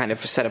the kind of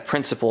set of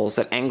principles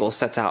that Engels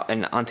sets out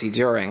in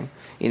Anti-Düring.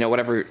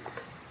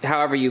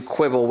 However you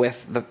quibble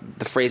with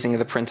the phrasing of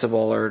the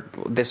principle or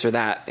this or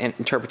that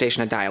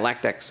interpretation of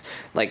dialectics,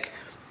 like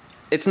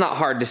it's not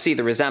hard to see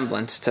the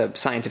resemblance to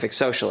scientific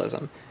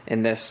socialism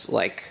in this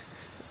like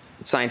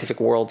scientific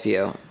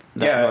worldview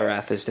that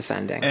Neurath is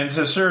defending. And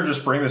to sort of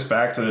just bring this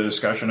back to the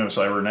discussion of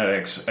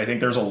cybernetics, I think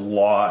there's a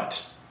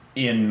lot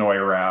in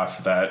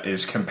Neurath that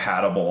is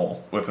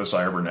compatible with a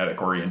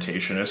cybernetic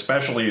orientation,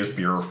 especially as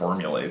Beer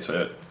formulates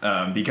it.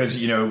 Because,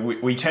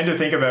 we tend to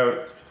think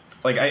about,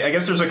 like, I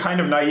guess there's a kind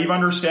of naive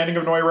understanding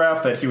of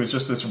Neurath that he was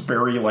just this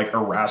very, like,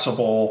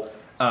 irascible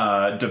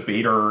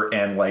debater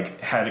and, like,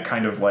 had a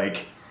kind of,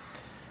 like,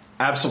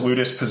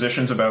 absolutist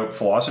positions about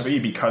philosophy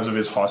because of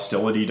his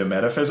hostility to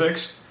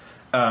metaphysics.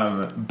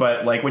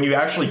 But like when you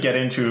actually get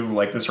into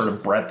like the sort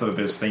of breadth of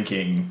his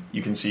thinking,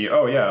 you can see,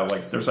 oh yeah,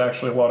 like there's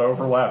actually a lot of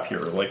overlap here.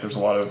 Like there's a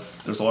lot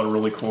of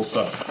really cool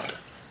stuff.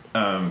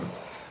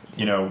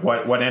 You know,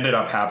 what ended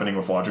up happening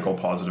with logical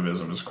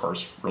positivism is, of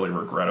course, really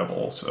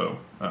regrettable. So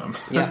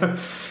Yeah.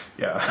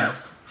 yeah.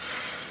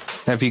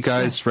 Have you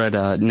guys read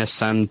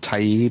Nassim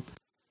Taleb?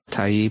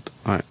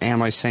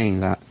 Am I saying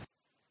that?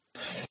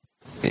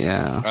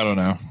 Yeah. I don't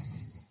know.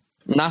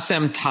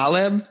 Nassim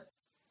Taleb?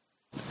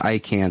 I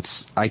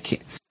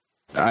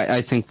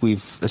think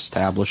we've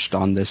established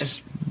on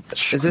this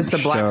Is this the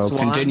Black show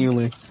Swan?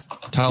 continually.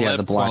 Taleb Yeah,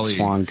 the Black Kweli.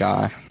 Swan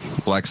guy.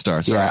 Black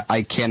Star. Sorry. Yeah,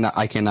 I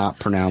cannot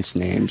pronounce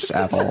names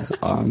at all.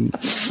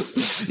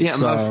 Yeah,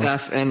 So-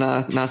 Mostaf and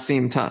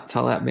Nassim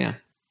Taleb, yeah.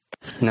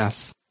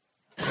 Yes.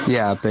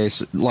 Yeah,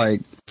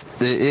 like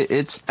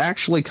it's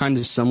actually kind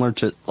of similar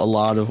to a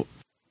lot of.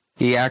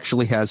 He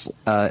actually has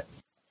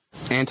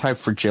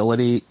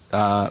anti-fragility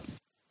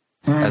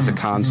as a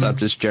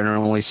concept is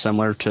generally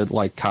similar to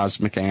like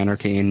cosmic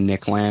anarchy and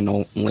Nick Land,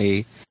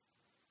 only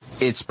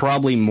it's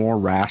probably more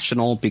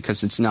rational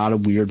because it's not a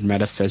weird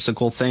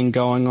metaphysical thing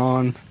going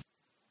on,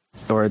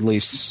 or at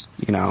least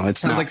it's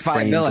Sounds not like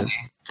framed viability.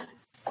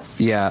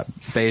 Yeah,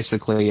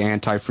 basically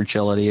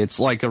anti-fragility.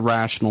 It's like a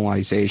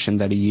rationalization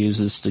that he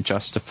uses to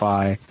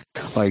justify,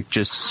 like,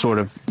 just sort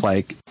of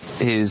like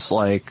his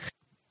like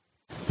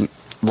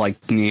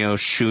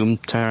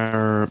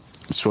neo-Schumpeter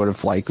sort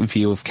of like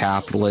view of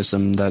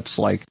capitalism that's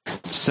like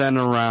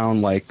centered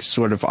around like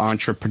sort of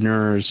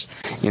entrepreneurs,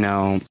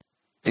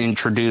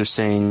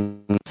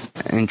 introducing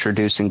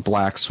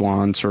black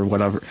swans or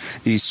whatever,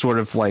 these sort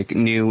of like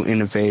new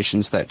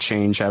innovations that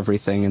change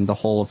everything, and the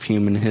whole of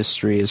human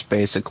history is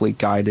basically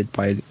guided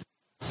by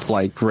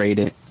like great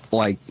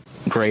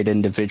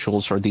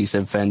individuals or these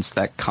events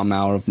that come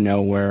out of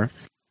nowhere.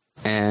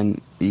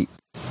 And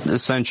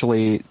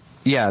essentially,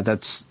 yeah,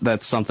 that's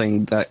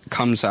something that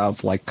comes out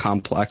of like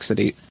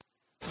complexity.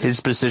 His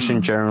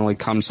position generally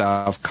comes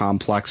out of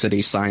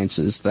complexity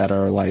sciences that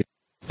are like,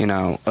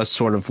 a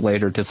sort of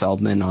later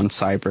development on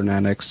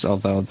cybernetics,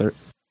 although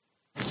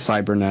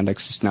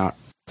cybernetics is not.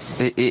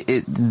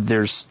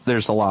 There's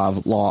a lot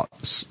of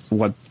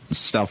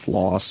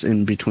lost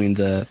in between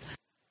the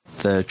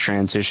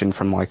transition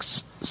from like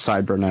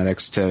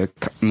cybernetics to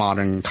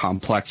modern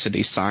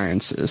complexity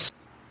sciences.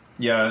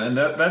 Yeah, and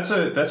that's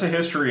a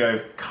history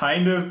I've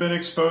kind of been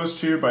exposed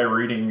to by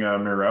reading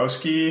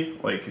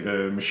Mirowski, like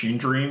Machine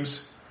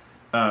Dreams.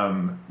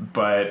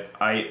 But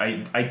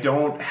I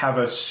don't have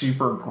a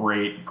super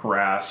great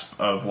grasp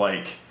of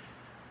like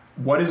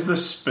what is the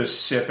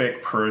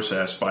specific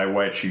process by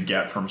which you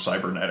get from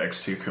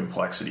cybernetics to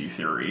complexity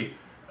theory.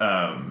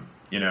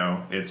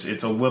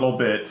 It's a little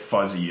bit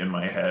fuzzy in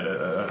my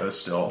head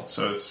still,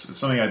 so it's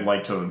something I'd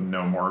like to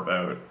know more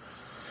about.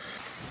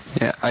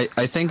 Yeah,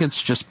 I think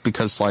it's just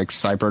because like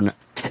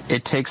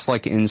it takes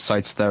like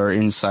insights that are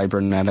in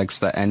cybernetics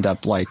that end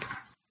up like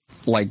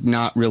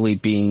not really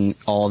being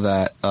all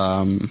that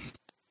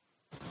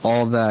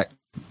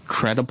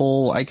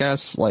credible, I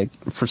guess, like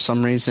for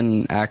some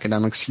reason in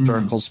academic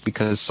circles,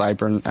 because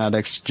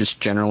cybernetics just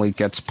generally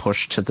gets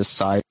pushed to the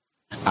side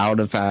out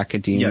of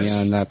academia. Yes.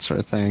 And that sort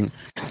of thing,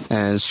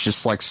 and it's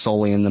just like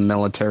solely in the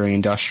military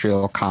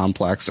industrial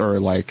complex, or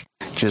like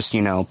just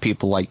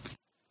people like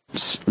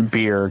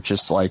Beer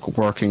just like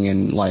working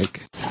in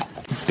like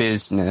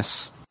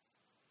business.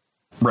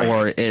 Right.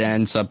 Or it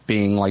ends up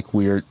being like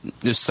weird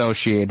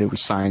associated with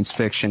science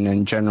fiction,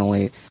 and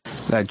generally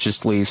that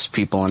just leaves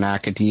people in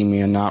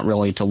academia not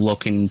really to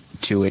look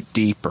into it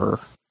deeper,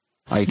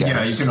 I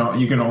guess. Yeah,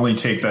 you can only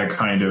take that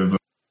kind of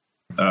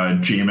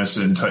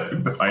Jameson type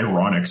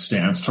ironic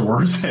stance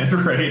towards it,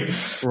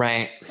 right?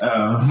 Right.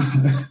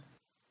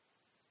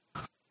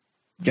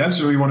 Yeah,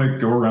 so we want to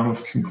go around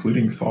with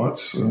concluding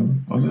thoughts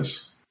on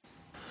this.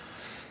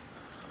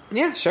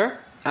 Yeah, sure.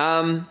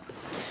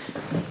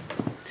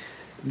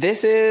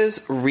 This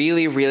is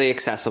really, really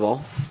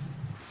accessible.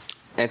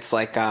 It's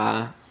like,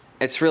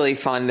 it's really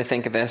fun to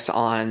think of this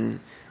on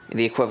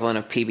the equivalent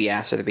of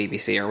PBS or the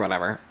BBC or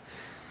whatever.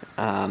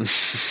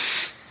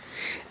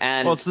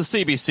 And Well, it's the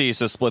CBC,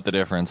 so split the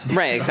difference.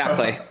 right,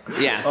 exactly.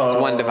 Yeah, it's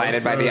one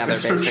divided by the other,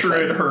 So basically.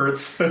 sure it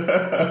hurts.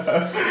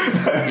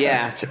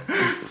 Yeah,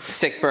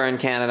 sick burn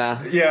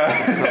Canada. Yeah,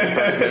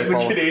 as the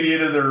Maple.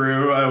 Canadian in the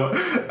room,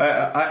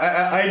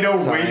 I know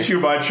Sorry. way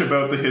too much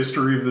about the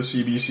history of the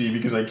CBC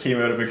because I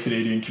came out of a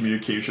Canadian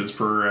communications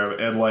program,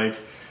 and like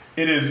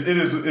it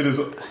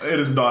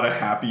is not a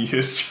happy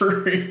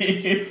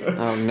history.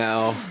 Oh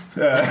no.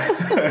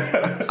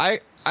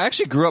 I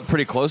actually grew up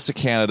pretty close to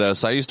Canada,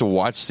 so I used to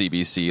watch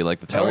CBC, like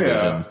the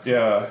television.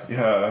 Yeah.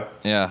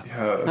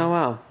 Oh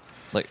wow.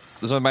 Like,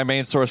 this was my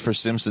main source for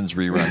Simpsons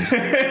reruns.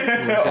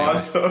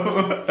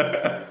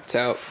 Awesome.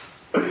 So,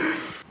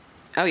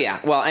 oh yeah.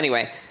 Well,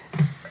 anyway,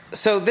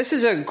 so this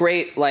is a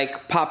great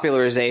like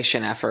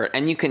popularization effort,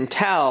 and you can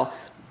tell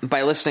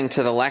by listening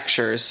to the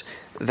lectures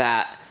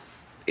that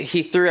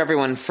he threw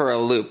everyone for a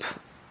loop,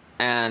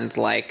 and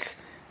like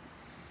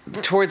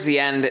towards the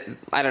end,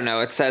 I don't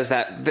know, it says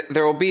that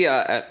there will be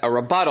a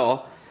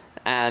rebuttal,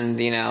 and,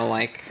 you know,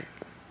 like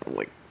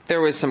there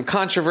was some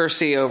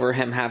controversy over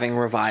him having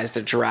revised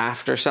a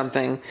draft or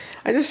something.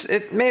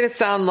 It made it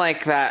sound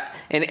like that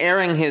in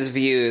airing his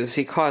views,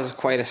 he caused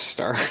quite a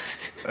stir.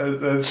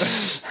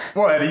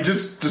 What? He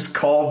just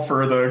called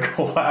for the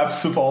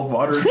collapse of all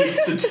modern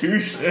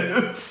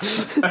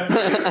institutions.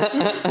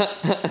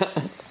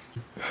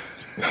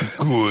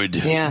 Good.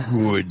 Yeah.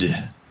 Good.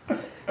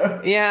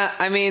 Yeah,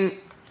 I mean,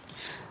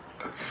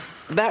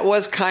 that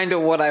was kind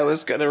of what I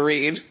was going to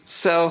read.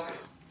 So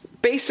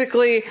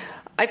basically,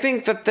 I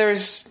think that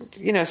there's,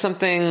 you know,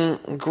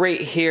 something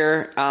great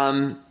here.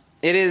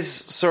 It is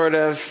sort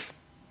of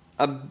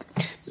a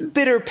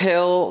bitter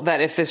pill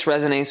that if this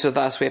resonates with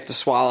us, we have to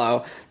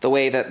swallow, the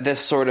way that this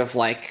sort of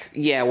like,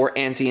 yeah, we're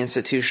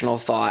anti-institutional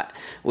thought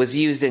was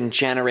used in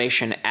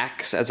Generation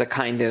X as a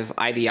kind of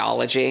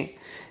ideology.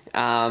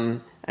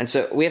 And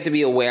so we have to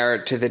be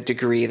aware to the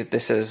degree that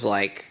this is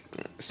like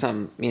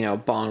some, you know,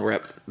 bong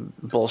rip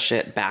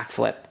bullshit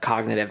backflip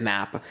cognitive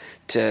map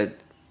to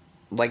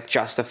like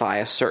justify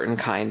a certain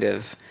kind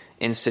of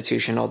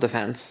institutional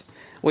defense,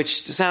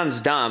 which sounds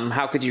dumb.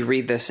 How could you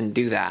read this and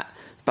do that?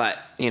 But,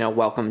 you know,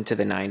 welcome to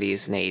the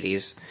 90s and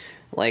 80s.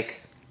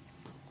 Like,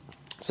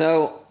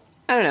 so,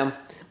 I don't know.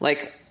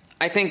 Like,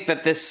 I think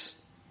that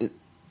this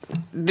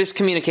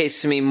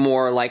communicates to me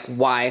more like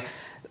why,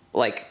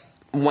 like,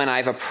 when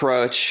I've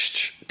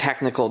approached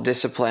technical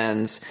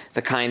disciplines,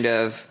 the kind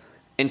of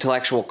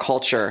intellectual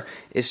culture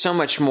is so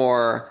much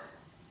more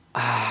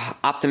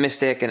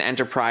optimistic and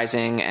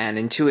enterprising and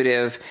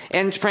intuitive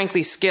and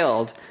frankly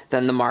skilled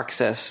than the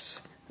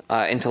Marxist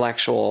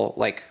intellectual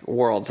like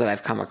worlds that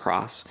I've come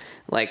across.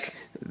 Like,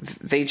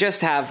 they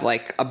just have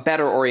like a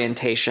better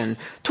orientation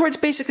towards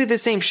basically the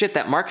same shit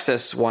that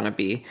Marxists want to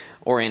be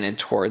oriented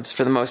towards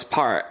for the most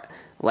part.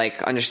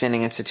 Like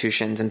understanding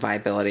institutions and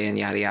viability and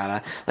yada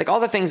yada. Like all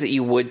the things that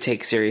you would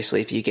take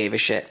seriously if you gave a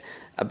shit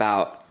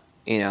about,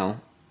 you know,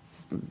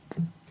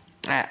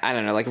 I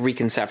don't know, like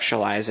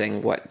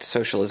reconceptualizing what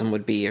socialism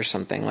would be or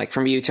something, like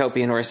from a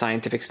utopian or a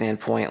scientific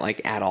standpoint,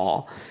 like at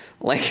all.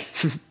 Like,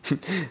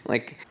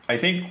 like I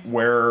think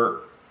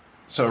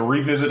so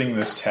revisiting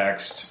this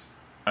text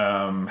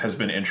has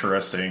been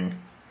interesting.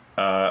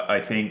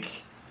 I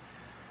think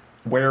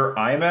where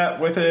I'm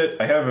at with it,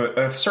 I have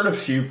a sort of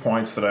few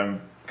points that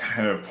I'm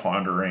kind of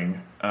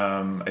pondering.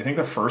 I think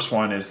the first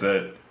one is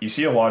that you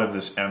see a lot of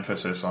this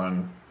emphasis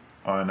on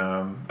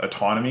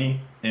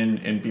autonomy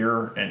in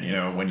beer, and you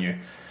know, when you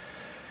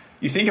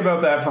think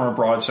about that from a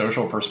broad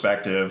social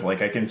perspective,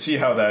 like I can see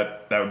how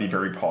that would be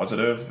very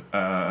positive,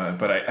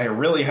 but I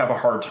really have a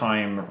hard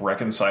time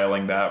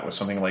reconciling that with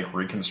something like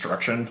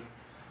Reconstruction.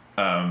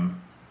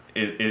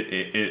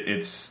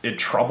 It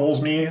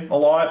troubles me a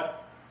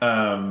lot,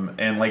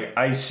 and like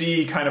I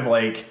see kind of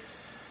like,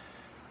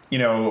 you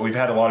know, we've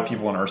had a lot of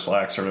people in our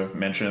Slack sort of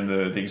mention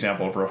the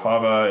example of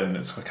Rojava, and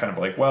it's kind of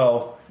like,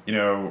 well, you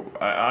know,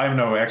 I'm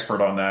no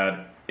expert on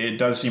that. It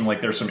does seem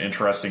like there's some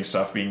interesting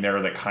stuff being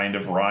there that kind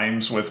of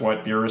rhymes with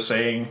what Beer is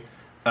saying.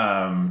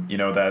 You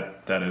know,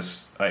 that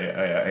is,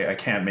 I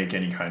can't make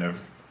any kind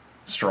of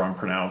strong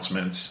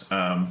pronouncements,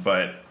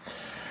 but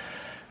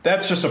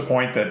that's just a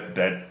point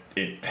that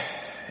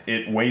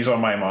it weighs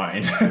on my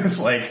mind. It's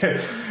like,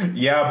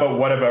 yeah, but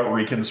what about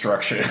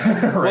Reconstruction?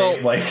 Right?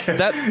 Well, like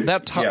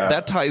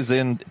that ties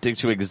in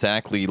to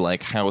exactly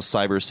like how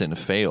Cybersyn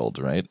failed,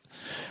 right?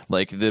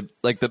 Like the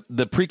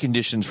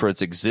preconditions for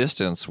its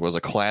existence was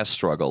a class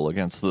struggle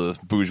against the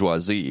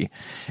bourgeoisie,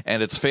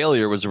 and its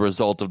failure was a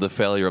result of the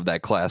failure of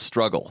that class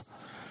struggle,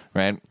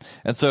 right?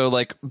 And so,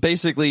 like,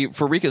 basically,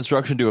 for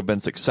Reconstruction to have been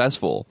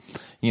successful,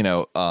 you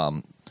know,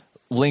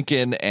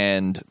 Lincoln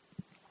and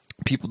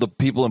the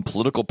people in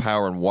political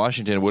power in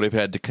Washington would have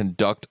had to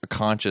conduct a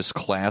conscious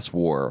class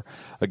war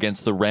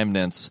against the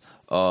remnants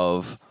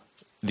of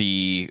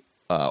the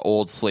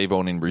old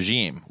slave-owning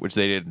regime, which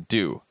they didn't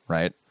do,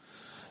 right?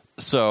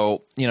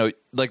 So, you know,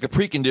 like the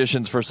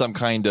preconditions for some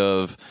kind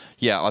of,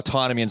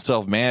 autonomy and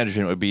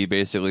self-management would be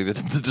basically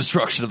the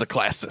destruction of the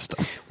class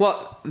system.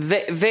 Well,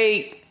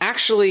 they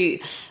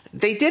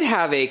did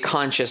have a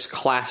conscious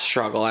class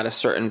struggle at a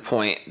certain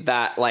point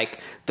that, like,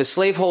 the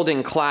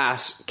slaveholding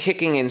class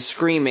kicking and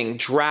screaming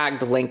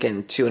dragged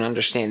Lincoln to an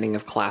understanding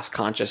of class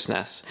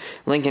consciousness.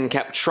 Lincoln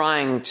kept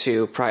trying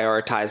to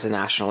prioritize the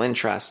national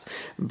interest,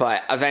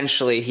 but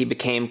eventually he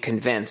became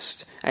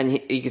convinced, and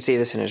you can see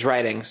this in his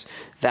writings,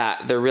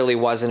 that there really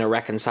wasn't a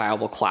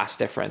reconcilable class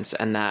difference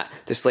and that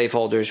the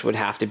slaveholders would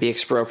have to be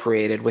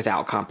expropriated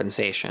without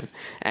compensation.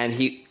 And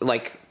he,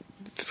 like,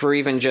 for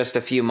even just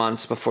a few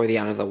months before the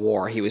end of the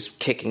war, he was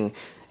kicking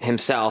and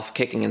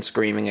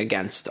screaming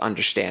against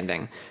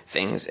understanding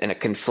things in a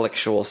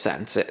conflictual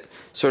sense. It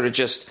sort of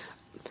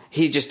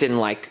he just didn't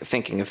like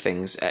thinking of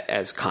things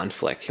as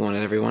conflict. He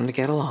wanted everyone to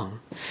get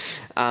along.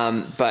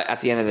 But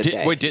at the end of the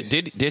day...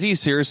 Did he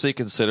seriously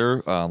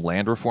consider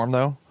land reform,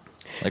 though?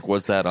 Like,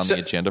 was that on the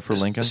agenda for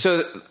Lincoln?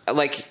 So,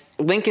 like,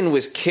 Lincoln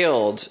was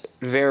killed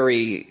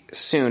very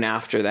soon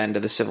after the end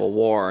of the Civil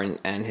War,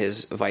 and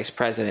his vice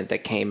president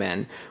that came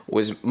in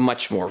was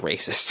much more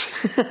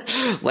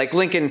racist. Like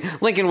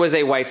Lincoln was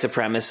a white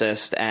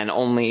supremacist and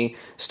only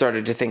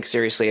started to think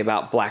seriously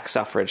about black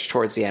suffrage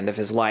towards the end of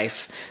his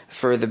life.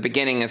 For the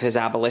beginning of his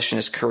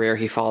abolitionist career,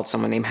 he followed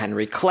someone named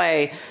Henry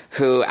Clay,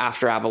 who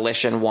after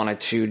abolition wanted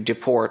to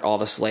deport all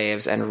the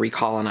slaves and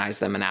recolonize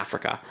them in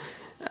Africa.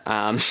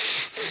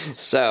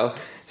 So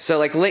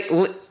like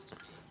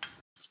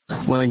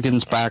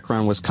Lincoln's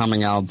background was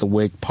coming out of the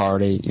Whig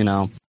Party, you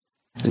know.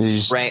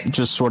 He's right.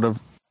 just sort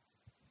of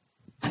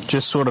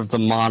the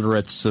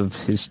moderates of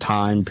his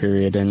time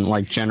period, and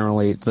like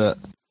generally the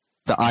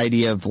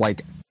idea of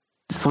like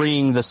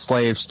freeing the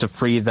slaves to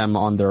free them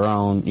on their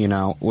own, you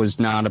know, was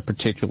not a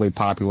particularly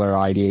popular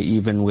idea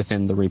even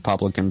within the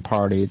Republican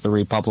Party. The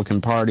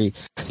Republican Party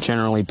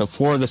generally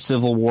before the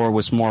Civil War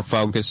was more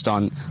focused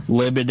on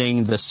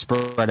limiting the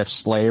spread of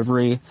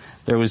slavery.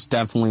 There was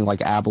definitely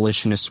like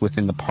abolitionists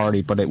within the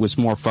party, but it was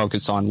more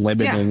focused on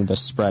limiting the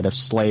spread of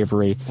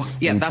slavery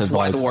into that's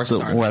why like the war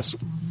started. West.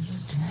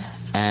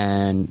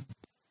 And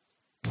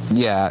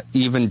yeah,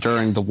 even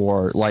during the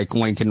war, like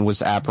Lincoln and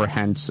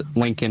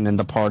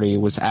the party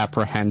was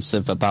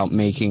apprehensive about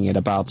making it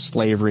about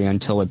slavery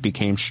until it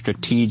became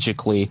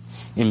strategically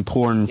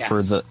important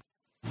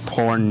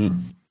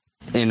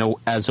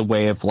as a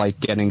way of like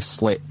getting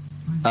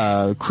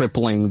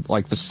crippling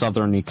like the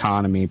Southern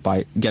economy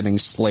by getting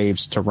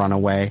slaves to run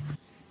away.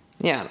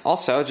 Yeah,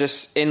 also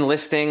just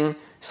enlisting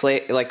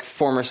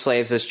former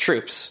slaves as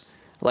troops.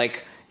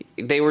 Like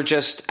they were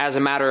just, as a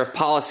matter of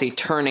policy,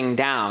 turning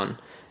down,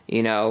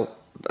 you know,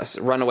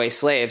 runaway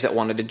slaves that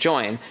wanted to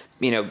join,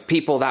 you know,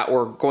 people that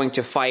were going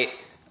to fight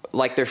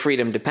like their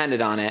freedom depended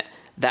on it,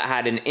 that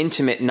had an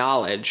intimate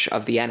knowledge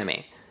of the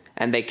enemy.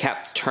 And they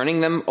kept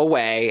turning them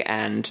away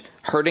and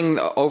hurting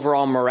the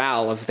overall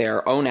morale of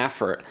their own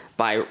effort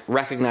by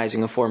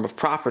recognizing a form of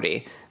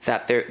property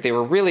that they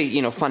were really,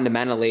 you know,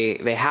 fundamentally,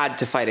 they had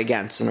to fight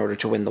against in order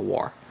to win the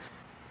war.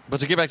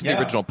 But to get back to the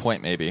original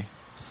point, maybe,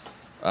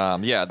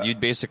 you'd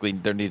basically,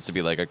 there needs to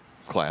be like a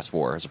class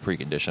war as a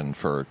precondition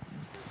for,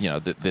 you know,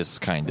 this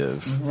kind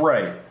of...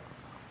 Right.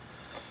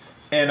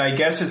 And I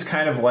guess it's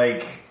kind of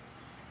like...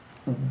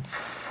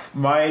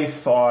 My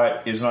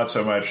thought is not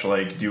so much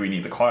like, do we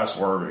need the class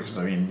war? Because,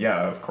 I mean,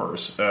 yeah, of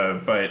course.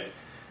 But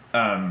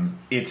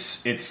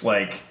it's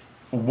like,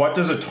 what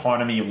does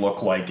autonomy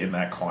look like in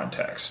that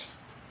context?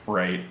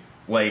 Right?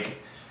 Like,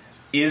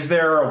 is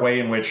there a way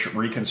in which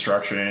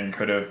Reconstruction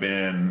could have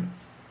been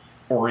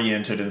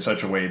oriented in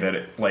such a way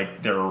that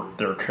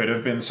there could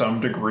have been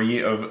some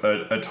degree of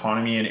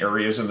autonomy in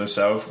areas in the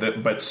South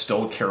but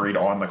still carried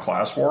on the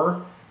class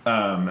war,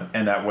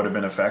 and that would have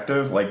been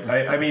effective? Like,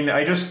 I mean,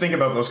 I just think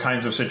about those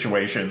kinds of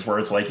situations where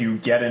it's like you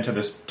get into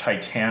this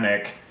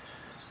titanic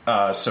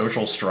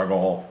social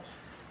struggle,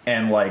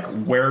 and like,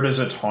 where does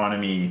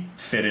autonomy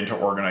fit into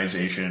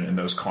organization in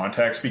those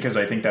contexts? Because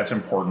I think that's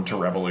important to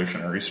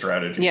revolutionary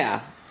strategy.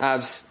 Yeah.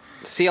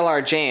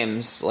 CLR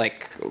James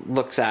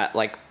looks at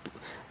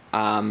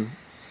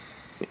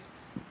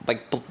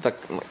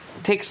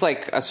takes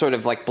like a sort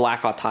of like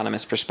black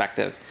autonomous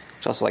perspective,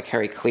 which also like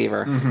Harry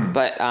Cleaver. Mm-hmm.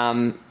 But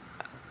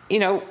you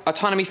know,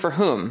 autonomy for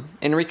whom?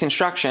 In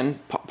Reconstruction,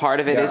 part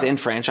of it is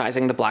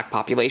enfranchising the black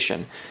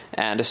population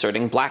and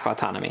asserting black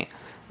autonomy.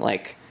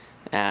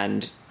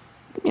 And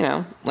you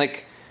know,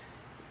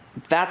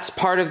 that's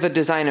part of the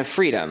design of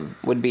freedom,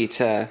 would be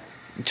to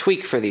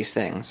tweak for these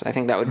things. I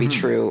think that would be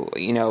true,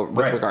 you know,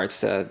 with regards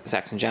to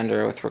sex and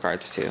gender, with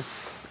regards to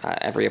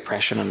every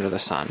oppression under the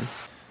sun.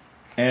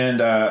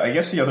 And I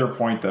guess the other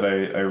point that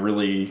I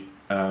really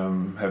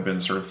have been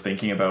sort of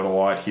thinking about a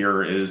lot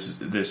here is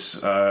this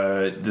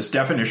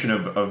definition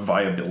of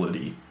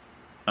viability.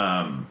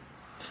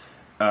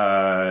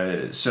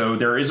 So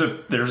there's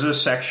a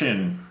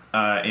section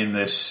in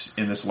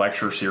this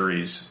lecture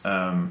series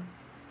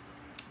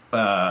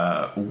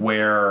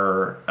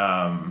where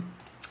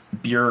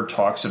Beer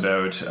talks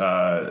about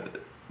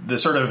the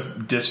sort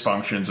of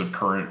dysfunctions of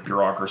current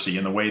bureaucracy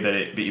and the way that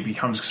it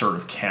becomes sort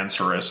of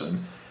cancerous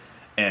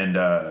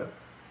and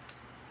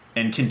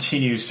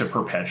continues to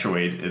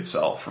perpetuate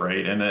itself,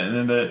 right? And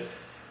then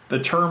the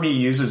term he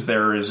uses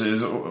there is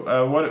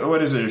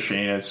what is it,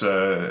 Shane? It's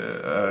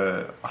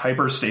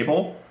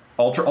hyperstable,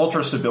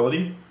 ultra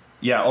stability.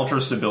 Yeah, ultra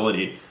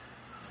stability.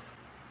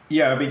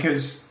 Yeah,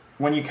 because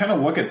when you kind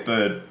of look at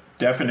the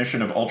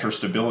definition of ultra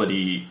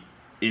stability,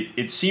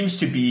 it seems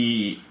to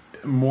be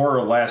more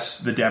or less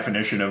the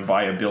definition of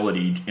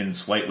viability in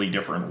slightly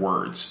different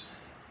words.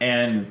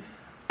 And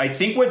I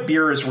think what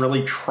Beer is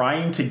really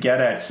trying to get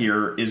at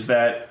here is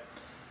that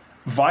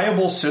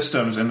viable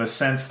systems, in the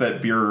sense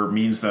that Beer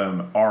means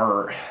them,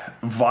 are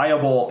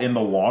viable in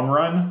the long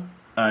run.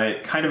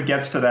 It kind of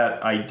gets to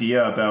that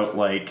idea about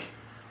like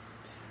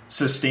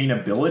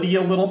sustainability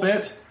a little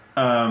bit.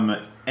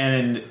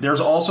 And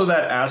there's also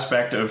that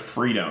aspect of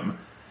freedom.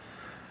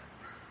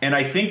 And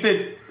I think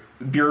that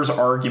Beer's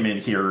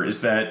argument here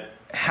is that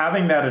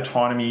having that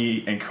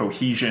autonomy and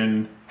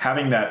cohesion,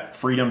 having that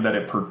freedom that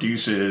it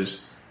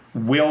produces,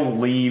 will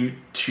lead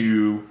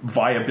to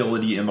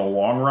viability in the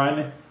long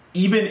run,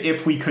 even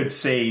if we could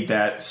say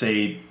that,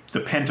 say, the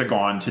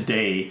Pentagon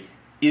today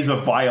is a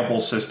viable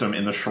system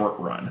in the short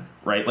run,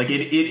 right? Like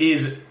it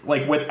is,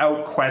 like,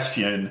 without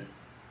question,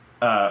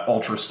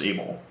 ultra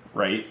stable,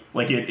 right?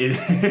 Like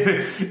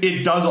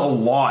it does a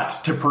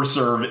lot to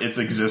preserve its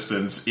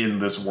existence in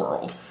this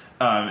world.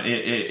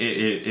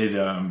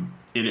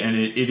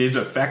 It is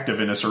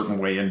effective in a certain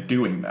way in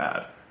doing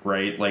that,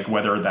 right? Like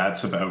whether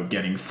that's about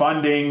getting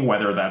funding,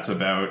 whether that's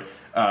about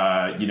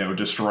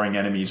destroying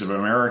enemies of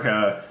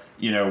America,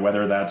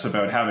 whether that's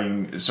about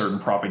having certain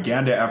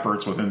propaganda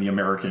efforts within the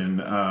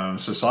American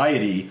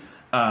society,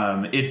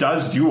 it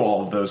does do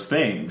all of those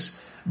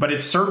things, but it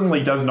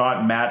certainly does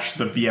not match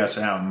the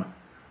VSM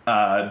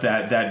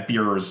that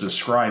Beer is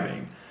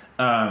describing.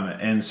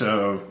 And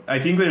so I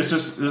think there's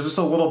just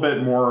a little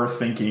bit more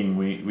thinking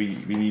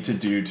we need to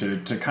do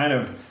to kind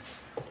of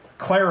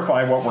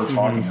clarify what we're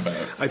talking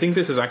about. I think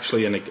this is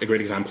actually a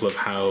great example of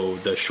how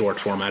the short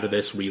format of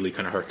this really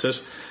kind of hurts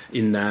it,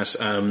 in that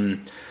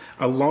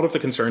a lot of the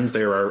concerns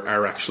there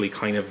are actually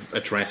kind of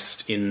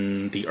addressed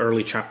in the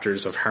early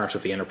chapters of Heart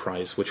of the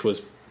Enterprise, which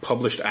was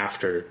published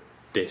after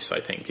this. I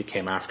think it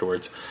came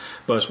afterwards,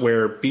 but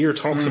where Beer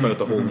talks about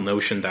the whole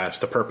notion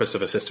that the purpose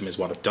of a system is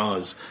what it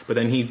does, but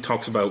then he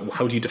talks about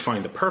how do you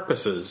define the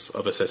purposes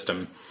of a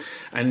system.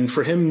 And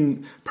for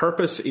him,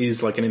 purpose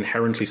is like an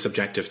inherently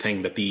subjective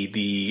thing, that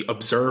the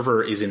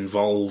observer is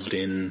involved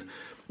in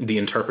the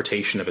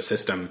interpretation of a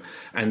system,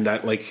 and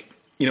that, like,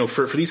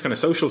 for these kind of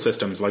social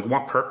systems, like,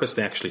 what purpose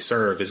they actually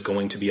serve is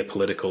going to be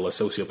a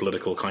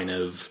socio-political kind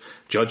of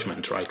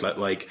judgment, right?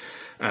 Like,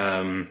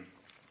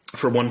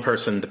 for one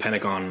person, the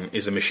Pentagon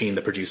is a machine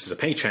that produces a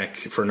paycheck.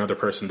 For another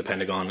person, the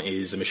Pentagon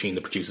is a machine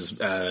that produces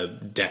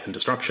death and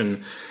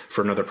destruction.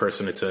 For another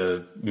person, it's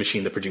a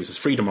machine that produces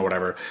freedom or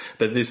whatever.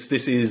 That this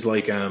is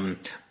like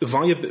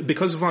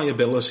because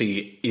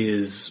viability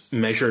is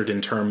measured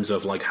in terms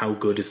of, like, how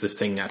good is this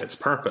thing at its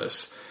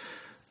purpose.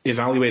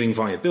 Evaluating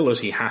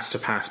viability has to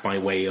pass by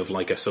way of,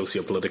 like, a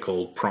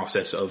socio-political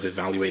process of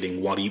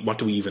evaluating what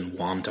do we even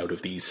want out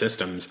of these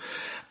systems.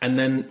 And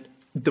then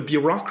the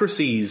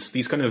bureaucracies,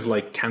 these kind of,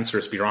 like,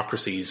 cancerous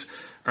bureaucracies,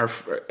 are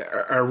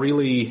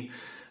really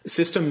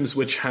systems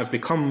which have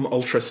become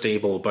ultra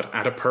stable, but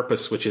at a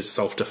purpose which is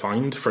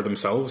self-defined for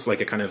themselves, like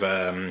a kind of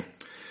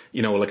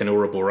like an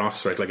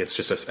Ouroboros, right? Like it's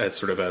just a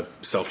sort of a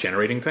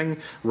self-generating thing,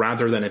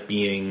 rather than it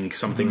being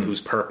something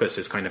whose purpose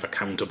is kind of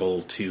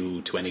accountable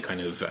to any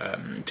kind of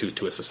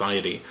to a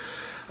society.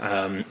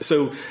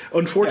 So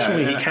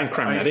unfortunately, he can't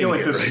cram that in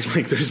here, right?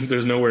 Like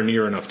there's nowhere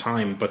near enough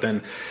time. But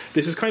then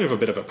this is kind of a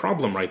bit of a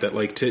problem, right? That,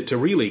 like, to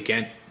really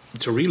get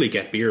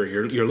Beer,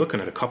 you're looking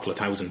at a couple of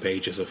 1,000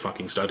 pages of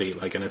fucking study,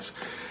 like, and it's,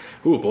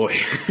 oh boy,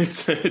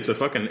 it's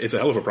a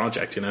hell of a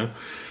project,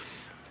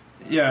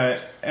 Yeah,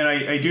 and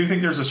I do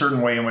think there's a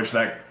certain way in which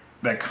that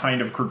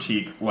kind of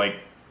critique, like,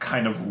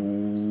 kind of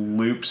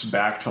loops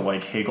back to,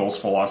 like, Hegel's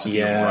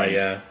philosophy of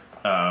right,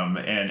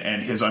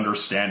 and his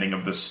understanding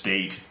of the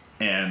state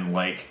and,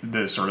 like,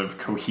 the sort of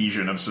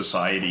cohesion of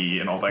society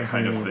and all that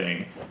kind of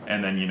thing.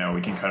 And then,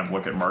 we can kind of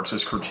look at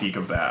Marx's critique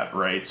of that,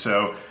 right?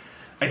 So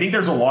I think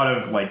there's a lot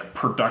of, like,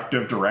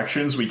 productive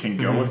directions we can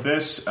go with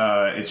this.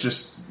 It's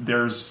just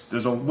there's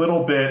a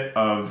little bit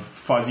of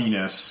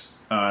fuzziness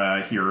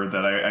here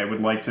that I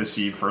would like to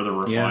see further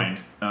refined.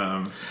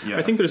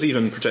 I think there's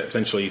even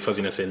potentially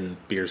fuzziness in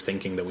Beer's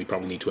thinking that we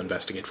probably need to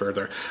investigate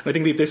further. I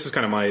think this is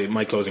kind of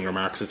my closing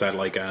remarks, is that,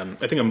 like, I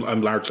think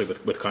I'm largely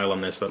with Kyle on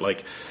this, that,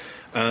 like,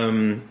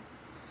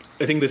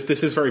 I think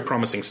this is very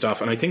promising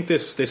stuff, and I think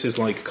this is,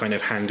 like, kind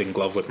of hand in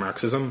glove with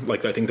Marxism.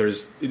 Like, I think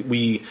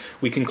we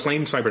can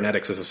claim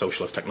cybernetics as a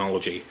socialist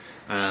technology,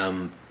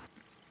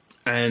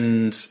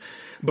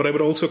 but I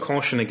would also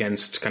caution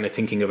against kind of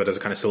thinking of it as a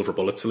kind of silver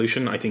bullet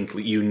solution. I think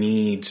you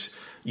need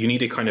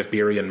a kind of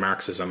Beerian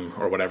Marxism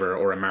or whatever,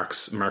 or a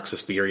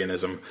Marxist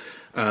Beerianism,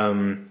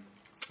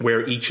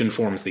 where each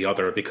informs the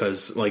other,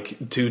 because, like,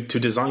 to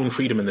design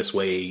freedom in this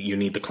way, you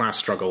need the class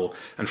struggle,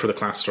 and for the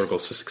class struggle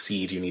to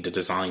succeed, you need a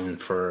design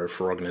for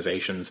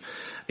organizations.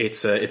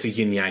 It's a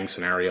yin yang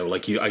scenario.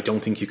 Like, I don't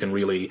think you can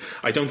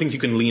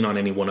lean on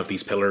any one of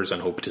these pillars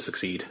and hope to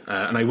succeed.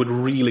 And I would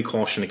really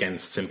caution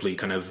against simply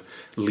kind of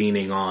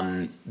leaning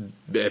on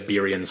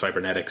Beerian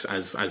cybernetics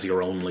as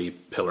your only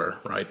pillar,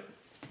 right?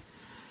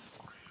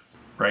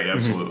 Right,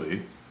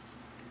 absolutely.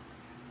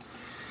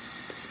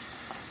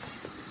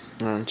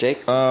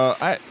 Jake?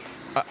 I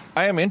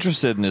am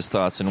interested in his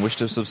thoughts and wish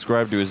to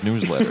subscribe to his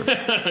newsletter.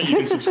 You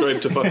can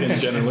subscribe to fucking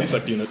General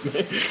Intellect Unit.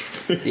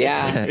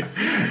 Yeah.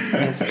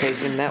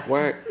 Emancipation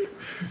Network.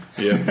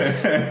 Yeah.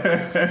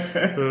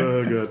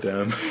 Oh,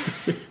 goddamn.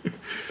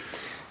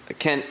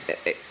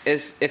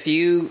 If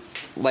you,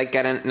 like,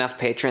 get enough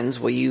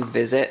patrons, will you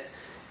visit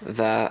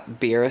the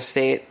Beer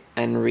estate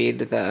and read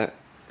the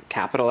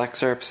Capital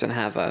excerpts and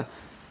have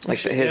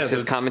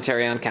his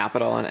commentary on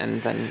Capital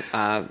and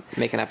then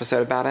make an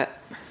episode about it?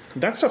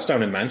 That stuff's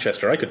down in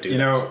Manchester. I could do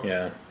that.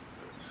 Yeah.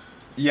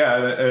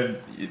 Yeah,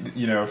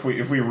 you know, if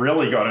we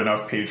really got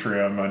enough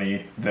Patreon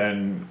money,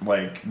 then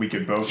like we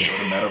could both go to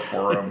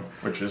Metaforum,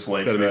 which is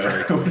like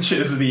which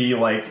is the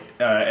like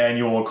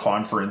annual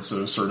conference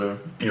of sort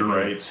of beer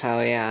rights.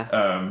 Hell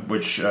yeah!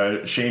 Which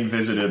Shane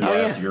visited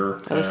last year.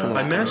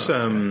 I met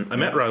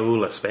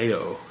Raul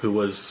Espejo, who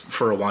was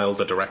for a while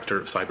the director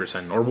of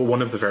Cybersyn, or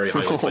one of the very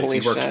high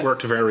places. He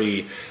worked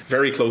very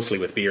very closely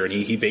with beer, and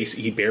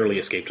he barely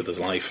escaped with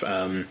his life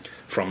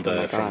from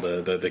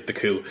the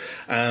coup.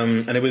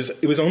 And it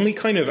was only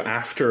kind of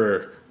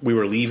after we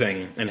were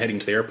leaving and heading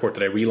to the airport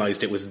that I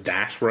realized it was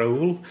that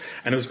Raul.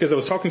 And it was because I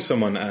was talking to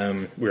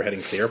someone, we were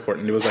heading to the airport,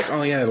 and it was like,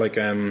 oh yeah, like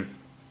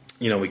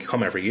you know, we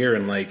come every year,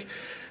 and like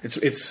it's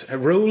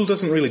Raul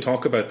doesn't really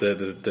talk about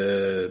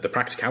the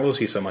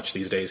practicality so much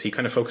these days. He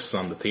kind of focuses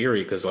on the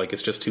theory, because like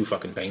it's just too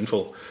fucking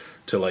painful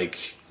to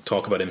like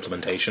talk about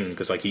implementation,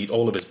 because like he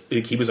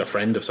was a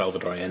friend of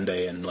Salvador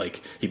Allende, and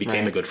like he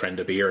became a good friend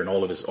of beer, and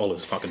all of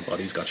his fucking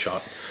buddies got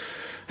shot,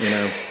 you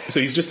know.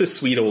 So he's just this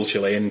sweet old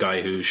Chilean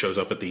guy who shows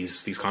up at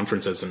these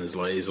conferences and is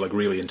like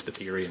really into the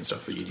theory and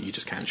stuff, but you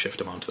just can't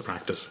shift him onto the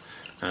practice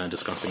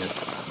discussing it.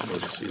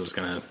 He was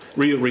kind of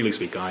really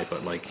sweet guy,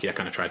 but like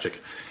kind of tragic.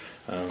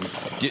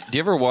 Do you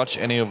ever watch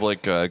any of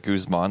like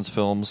Guzman's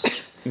films?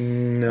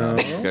 No.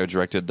 This guy who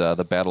directed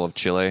The Battle of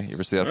Chile. You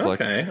ever see that flick?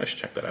 Okay, I should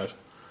check that out.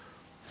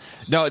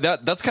 No,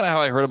 that's kind of how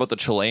I heard about the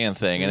Chilean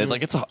thing, and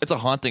it's a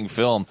haunting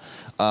film.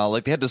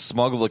 Like they had to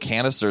smuggle the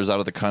canisters out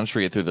of the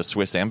country through the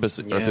Swiss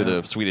embassy or through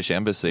the Swedish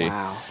embassy.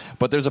 Wow.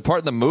 But there's a part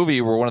in the movie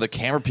where one of the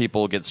camera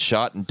people gets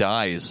shot and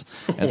dies,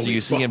 and so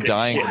you see him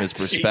dying from his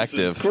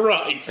perspective. Jesus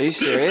Christ. Are you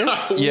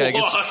serious? Yeah,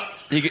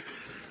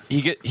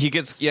 he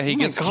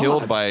gets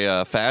killed by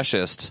a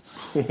fascist.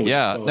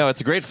 No, it's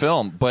a great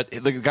film, but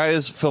the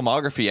guy's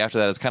filmography after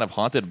that is kind of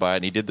haunted by it.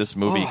 And he did this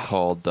movie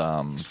called.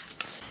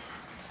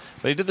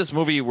 But he did this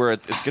movie where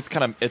it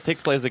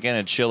takes place again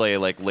in Chile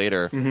like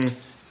later,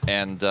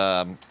 and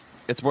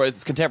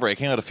it's contemporary. It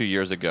came out a few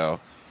years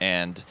ago,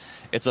 and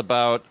it's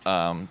about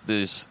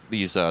these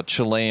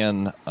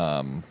Chilean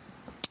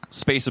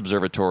space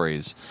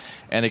observatories,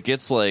 and it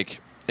gets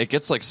like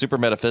super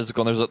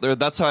metaphysical. And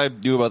that's how I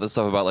knew about this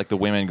stuff about like the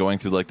women going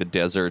through like the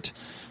desert,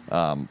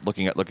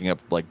 looking up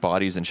like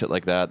bodies and shit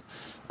like that.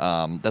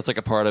 That's like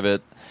a part of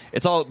it.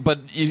 It's all,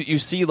 but you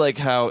see like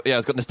how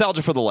it's got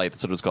Nostalgia for the Light.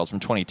 That's what it was called. It's from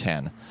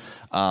 2010,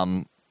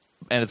 and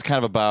it's kind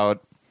of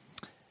about,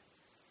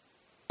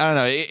 I don't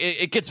know.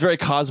 It gets very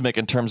cosmic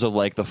in terms of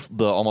like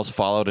the almost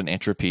fallout and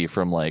entropy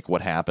from like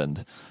what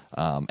happened,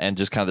 and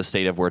just kind of the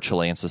state of where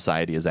Chilean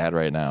society is at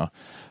right now.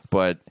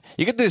 But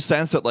you get this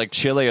sense that like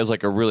Chile is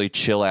like a really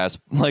chill ass,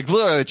 like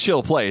literally a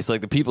chill place. Like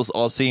the people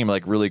all seem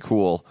like really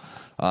cool,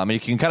 and you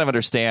can kind of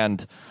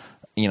understand,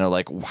 you know,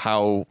 like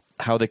how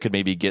they could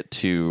maybe get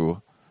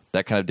to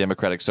that kind of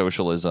democratic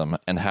socialism,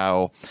 and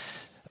how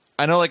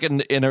I know like in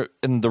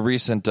the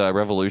recent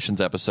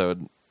Revolutions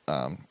episode,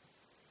 the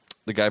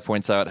guy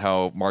points out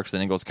how Marx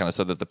and Engels kind of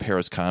said that the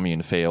Paris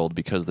Commune failed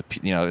because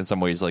in some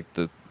ways like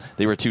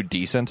they were too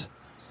decent,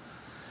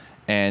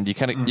 and you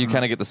kind of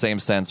get the same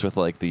sense with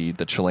like the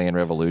Chilean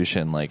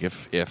Revolution, like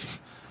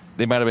if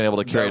they might have been able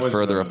to carry it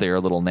further if they were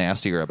a little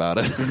nastier about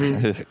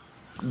it.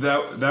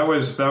 that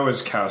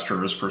was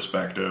Castro's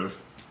perspective.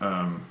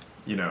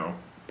 You know,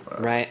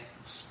 right?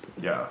 It's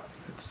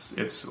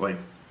like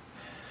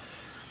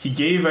he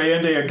gave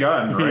Allende a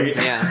gun, right?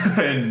 Yeah,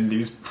 and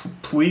he's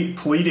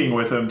pleading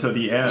with him to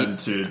the end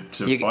to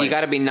fight. You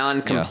got to be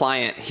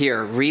non-compliant. Yeah.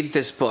 Here, read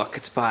this book.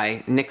 It's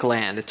by Nick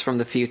Land. It's from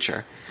the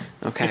future.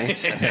 Okay.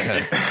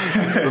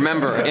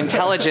 Remember,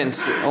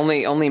 intelligence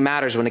only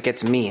matters when it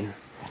gets mean.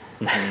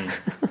 I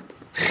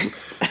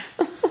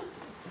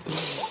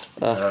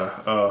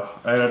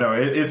don't know.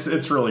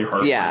 It's really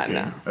hard.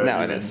 Yeah,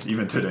 no, it is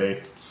even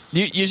today.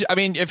 I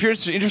mean, if you're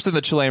interested in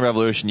the Chilean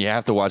Revolution, you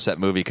have to watch that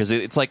movie because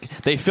it's like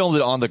they filmed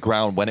it on the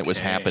ground when it was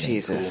happening.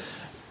 Jesus.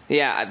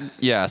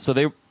 Yeah.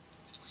 So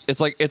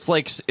it's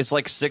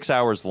like 6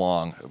 hours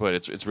long, but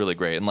it's really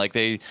great. And like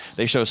they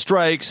show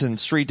strikes and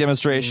street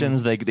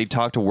demonstrations. They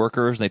talk to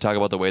workers, and they talk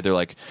about the way they're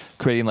like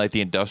creating like the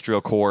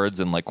industrial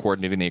cords and like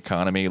coordinating the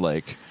economy.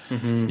 Like,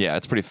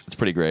 it's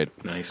pretty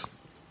great. Nice.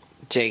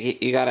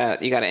 Jake, you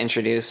gotta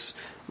introduce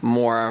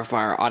more of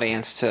our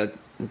audience to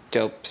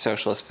dope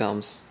socialist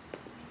films.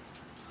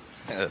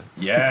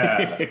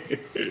 Yeah.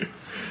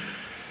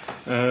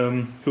 Who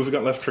have we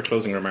got left for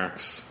closing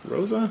remarks?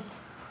 Rosa?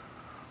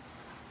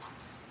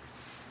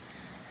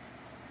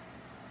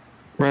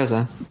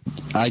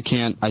 I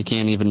can't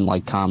even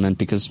like comment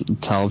because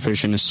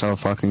television is so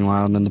fucking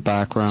loud in the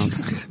background.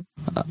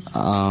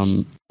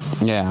 And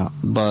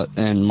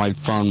my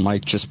phone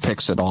mic just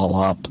picks it all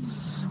up,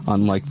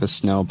 unlike the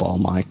snowball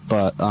mic.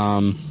 But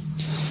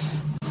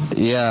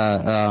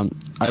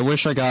I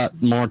wish I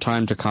got more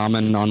time to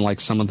comment on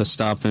like some of the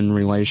stuff in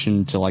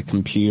relation to like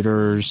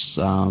computers.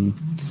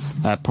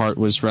 That part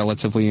was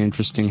relatively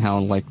interesting. How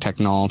like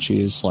technology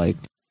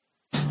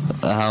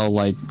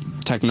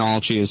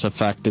is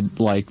affected,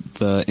 like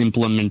the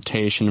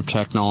implementation of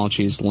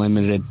technology is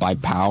limited by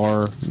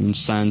power in a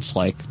sense,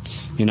 like,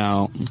 you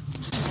know,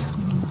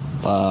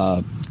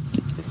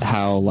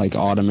 how like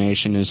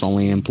automation is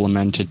only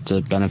implemented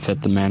to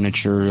benefit the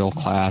managerial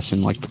class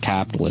and like the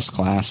capitalist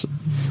class,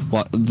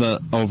 what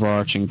the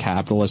overarching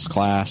capitalist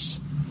class,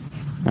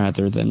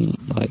 rather than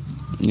like,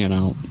 you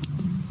know,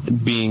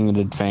 being an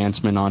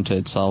advancement onto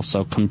itself.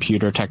 So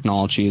computer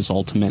technology is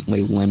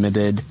ultimately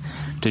limited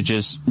to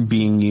just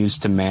being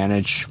used to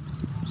manage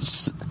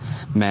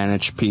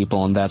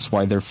people, and that's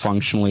why they're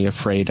functionally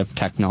afraid of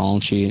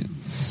technology.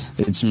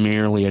 It's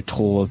merely a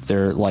tool of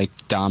their like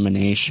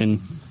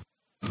domination.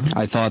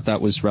 I thought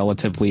that was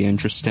relatively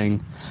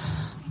interesting.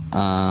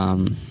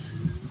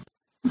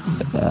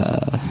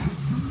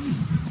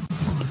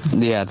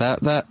 Yeah,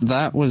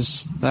 that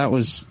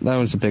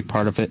was a big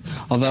part of it.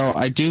 Although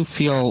I do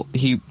feel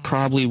he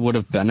probably would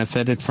have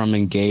benefited from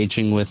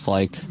engaging with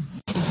like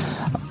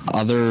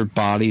other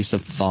bodies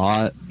of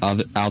thought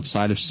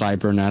outside of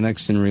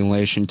cybernetics in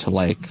relation to,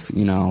 like,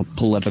 you know,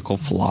 political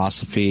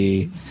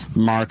philosophy,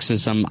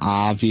 Marxism.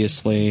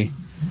 Obviously,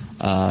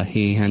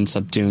 he ends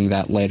up doing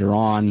that later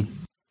on.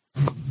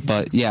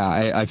 But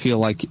yeah, I feel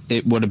like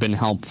it would have been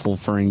helpful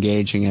for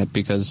engaging it,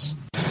 because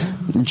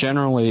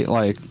generally,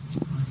 like,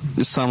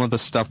 some of the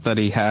stuff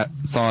that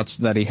thoughts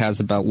that he has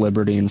about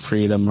liberty and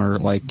freedom are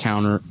like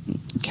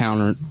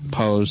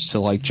counterposed to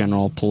like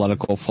general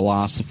political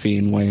philosophy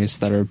in ways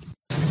that are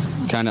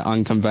kind of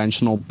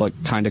unconventional, but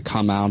kind of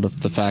come out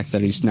of the fact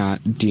that he's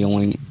not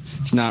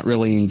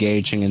really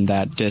engaging in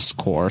that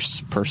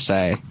discourse per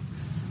se,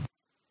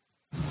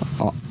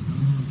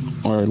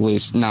 or at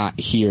least not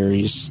here.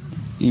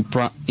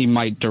 He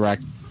might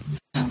direct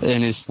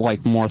in his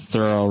like more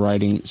thorough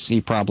writings.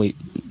 He probably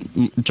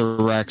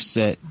directs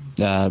it.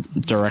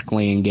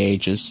 Directly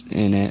engages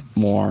in it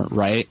more,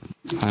 right?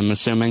 I'm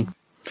assuming.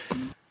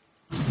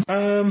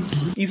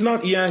 He's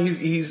not. Yeah,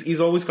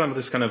 he's always got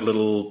this kind of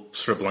little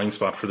sort of blind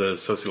spot for the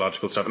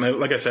sociological stuff. And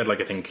like I said,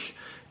 like I think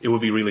it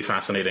would be really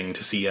fascinating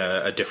to see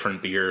a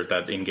different beer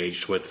that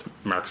engaged with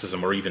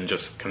Marxism, or even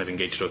just kind of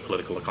engaged with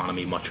political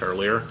economy much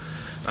earlier.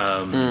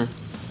 I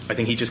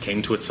think he just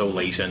came to it so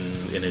late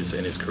in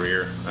his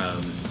career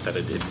that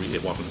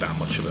it wasn't that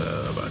much of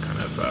a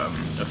kind of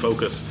a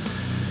focus.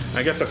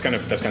 I guess that's kind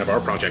of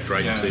our project,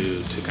 right? Yeah.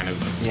 To kind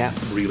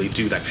of really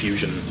do that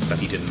fusion that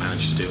he didn't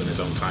manage to do in his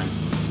own time.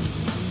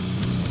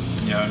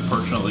 Yeah,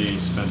 unfortunately, he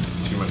spent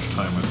too much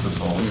time with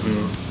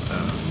Catholicism.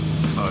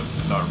 It's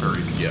not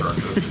very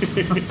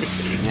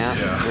constructive.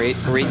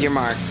 Yeah. Read your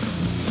Marx.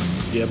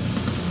 Yep.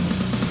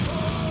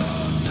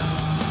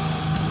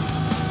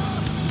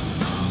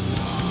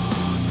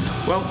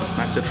 Well,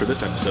 that's it for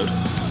this episode.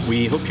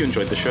 We hope you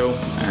enjoyed the show,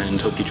 and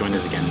hope you join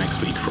us again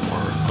next week for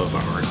more of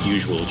our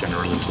usual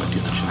General Intellect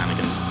Unit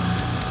shenanigans.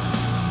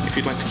 If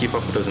you'd like to keep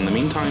up with us in the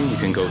meantime, you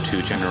can go to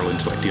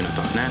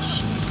generalintellectunit.net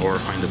or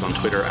find us on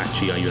Twitter at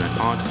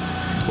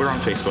GIUnitPod. We're on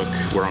Facebook,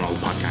 we're on all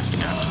the podcasting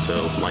apps,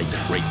 so like,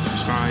 rate,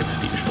 subscribe,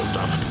 the usual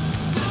stuff.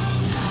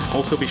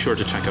 Also be sure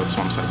to check out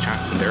Swampside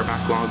Chats and their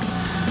backlog,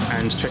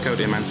 and check out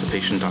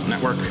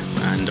emancipation.network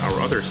and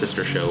our other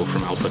sister show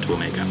From Alpha to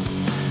Omega.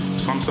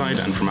 Swampside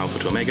and From Alpha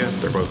to Omega,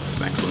 they're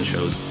both excellent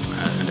shows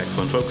and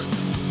excellent folks.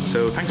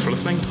 So thanks for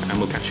listening, and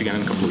we'll catch you again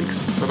in a couple of weeks.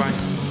 Bye-bye.